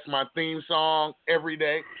music. That's my theme song every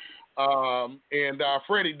day. And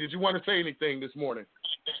Freddie, did you want to say anything this morning?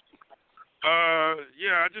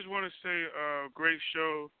 Yeah, I just want to say great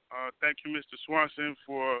show. Thank you, Mr. Swanson,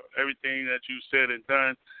 for everything that you said and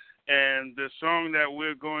done. And the song that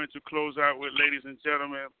we're going to close out with, ladies and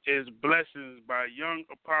gentlemen, is Blessings by Young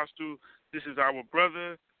Apostle. This is our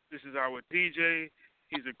brother. This is our DJ.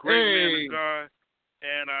 He's a great man of God.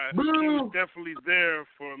 And he was definitely there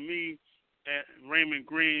for me and Raymond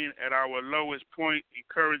Green at our lowest point,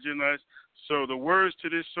 encouraging us. So the words to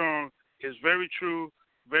this song is very true,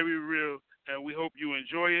 very real, and we hope you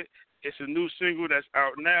enjoy it. It's a new single that's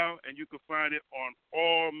out now, and you can find it on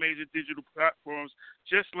all major digital platforms.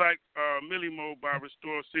 Just like Millie Mo by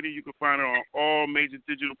Restore City, you can find it on all major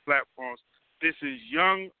digital platforms. This is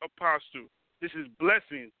Young Apostle. This is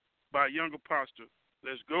Blessing by Young Apostle.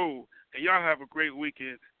 Let's go. And y'all have a great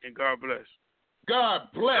weekend, and God bless. God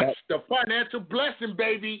bless. The financial blessing,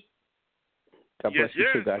 baby. God bless you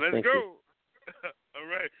too, guys. Let's Thank go. You. All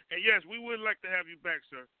right. And yes, we would like to have you back,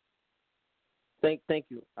 sir. Thank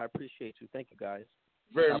you. I appreciate you. Thank you, guys.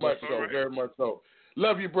 Very much so. Right. Very much so.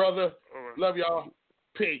 Love you, brother. Right. Love y'all.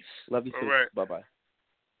 Peace. Love you too. Right. Bye-bye.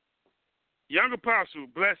 Young Apostle,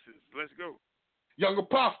 blessings. Let's go. Young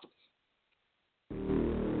Apostle.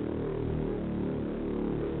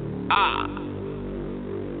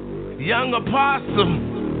 Young Apostle.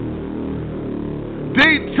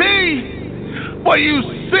 DT. Boy, you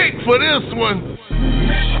sick for this one.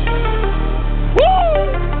 Woo!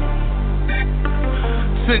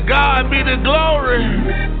 To God be the glory.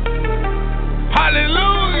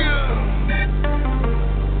 Hallelujah.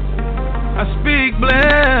 I speak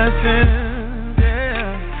blessings.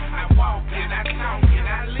 Yeah. I walk and I talk and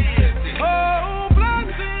I live it. Oh,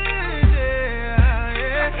 blessings. Yeah,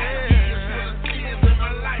 yeah.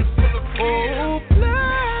 Oh,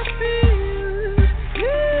 blessings.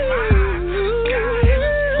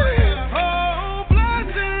 Yeah. Oh,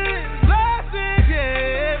 blessings. Blessings.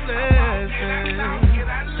 Yeah, blessings.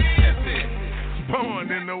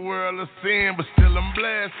 Born in the world of sin, but still I'm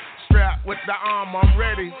blessed. Strapped with the arm, I'm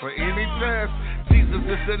ready for any test. Jesus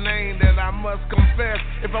is the name that I must confess.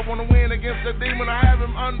 If I want to win against the demon, I have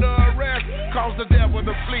him under arrest. Cause the devil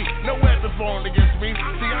to flee, no weapon formed against me.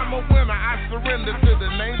 See, I'm a winner, I surrender to the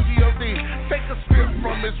name G.O.D. Take a script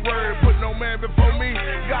from his word, put no man before me.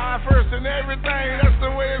 God first in everything, that's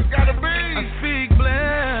the way it's gotta be. I speak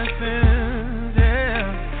blessings, yeah.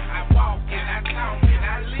 I walk and I talk and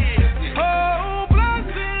I live. Oh,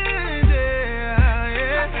 blessings.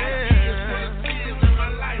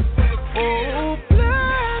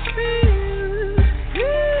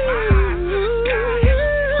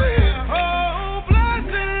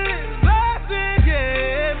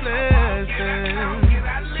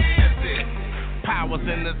 flowers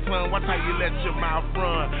in the sun. Watch how you let your mouth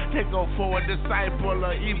run. They go for a disciple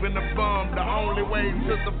or even a bum. The only way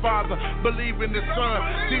to the Father, believe in the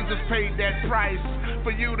Son. Jesus paid that price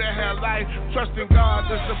for you to have life. Trusting God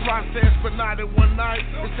is the process, but not in one night.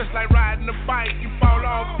 It's just like riding a bike. You fall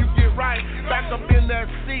off, you get right. Back up in that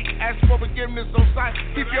seat, ask for forgiveness on sight.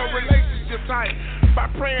 Keep your relationship tight by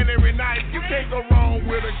praying every night. You can't go wrong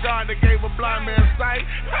with a God that gave a blind man sight,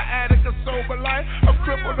 an addict a sober life, a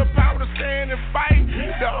cripple the power to stand and fight.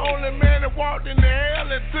 The only man that walked into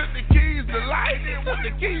hell and took the keys to life. It was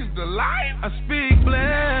the keys to life. I speak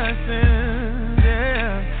blessings,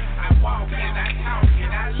 yeah. I walk and I talk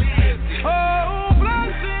and I live. Oh,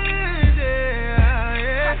 blessings, yeah,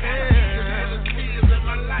 yeah.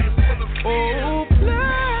 Oh,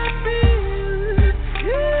 blessings,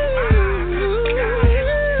 yeah.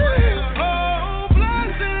 Oh,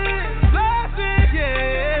 blessings, blessings,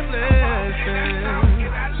 yeah, blessings.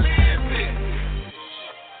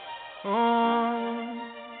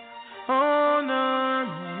 Oh, no,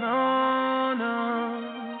 no, no.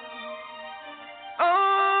 Oh,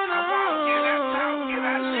 no. I walk and I talk and I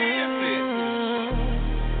live it.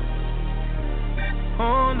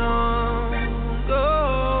 Oh, no.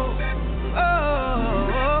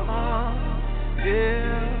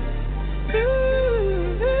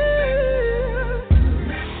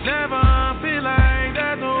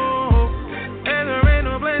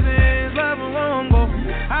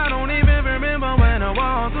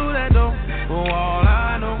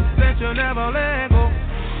 Never let go.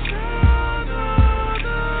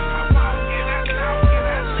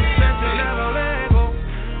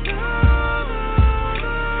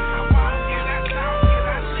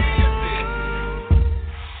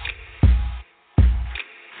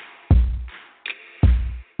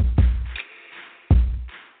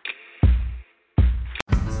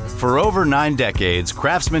 For over 9 decades,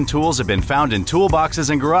 Craftsman tools have been found in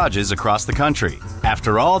toolboxes and garages across the country.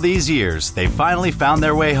 After all these years, they finally found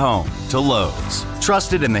their way home to Lowe's.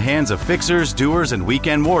 Trusted in the hands of fixers, doers, and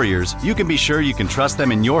weekend warriors, you can be sure you can trust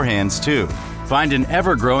them in your hands too. Find an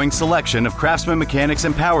ever-growing selection of Craftsman mechanics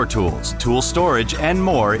and power tools, tool storage, and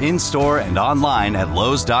more in-store and online at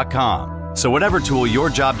Lowe's.com. So whatever tool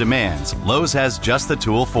your job demands, Lowe's has just the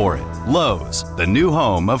tool for it. Lowe's, the new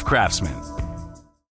home of Craftsman.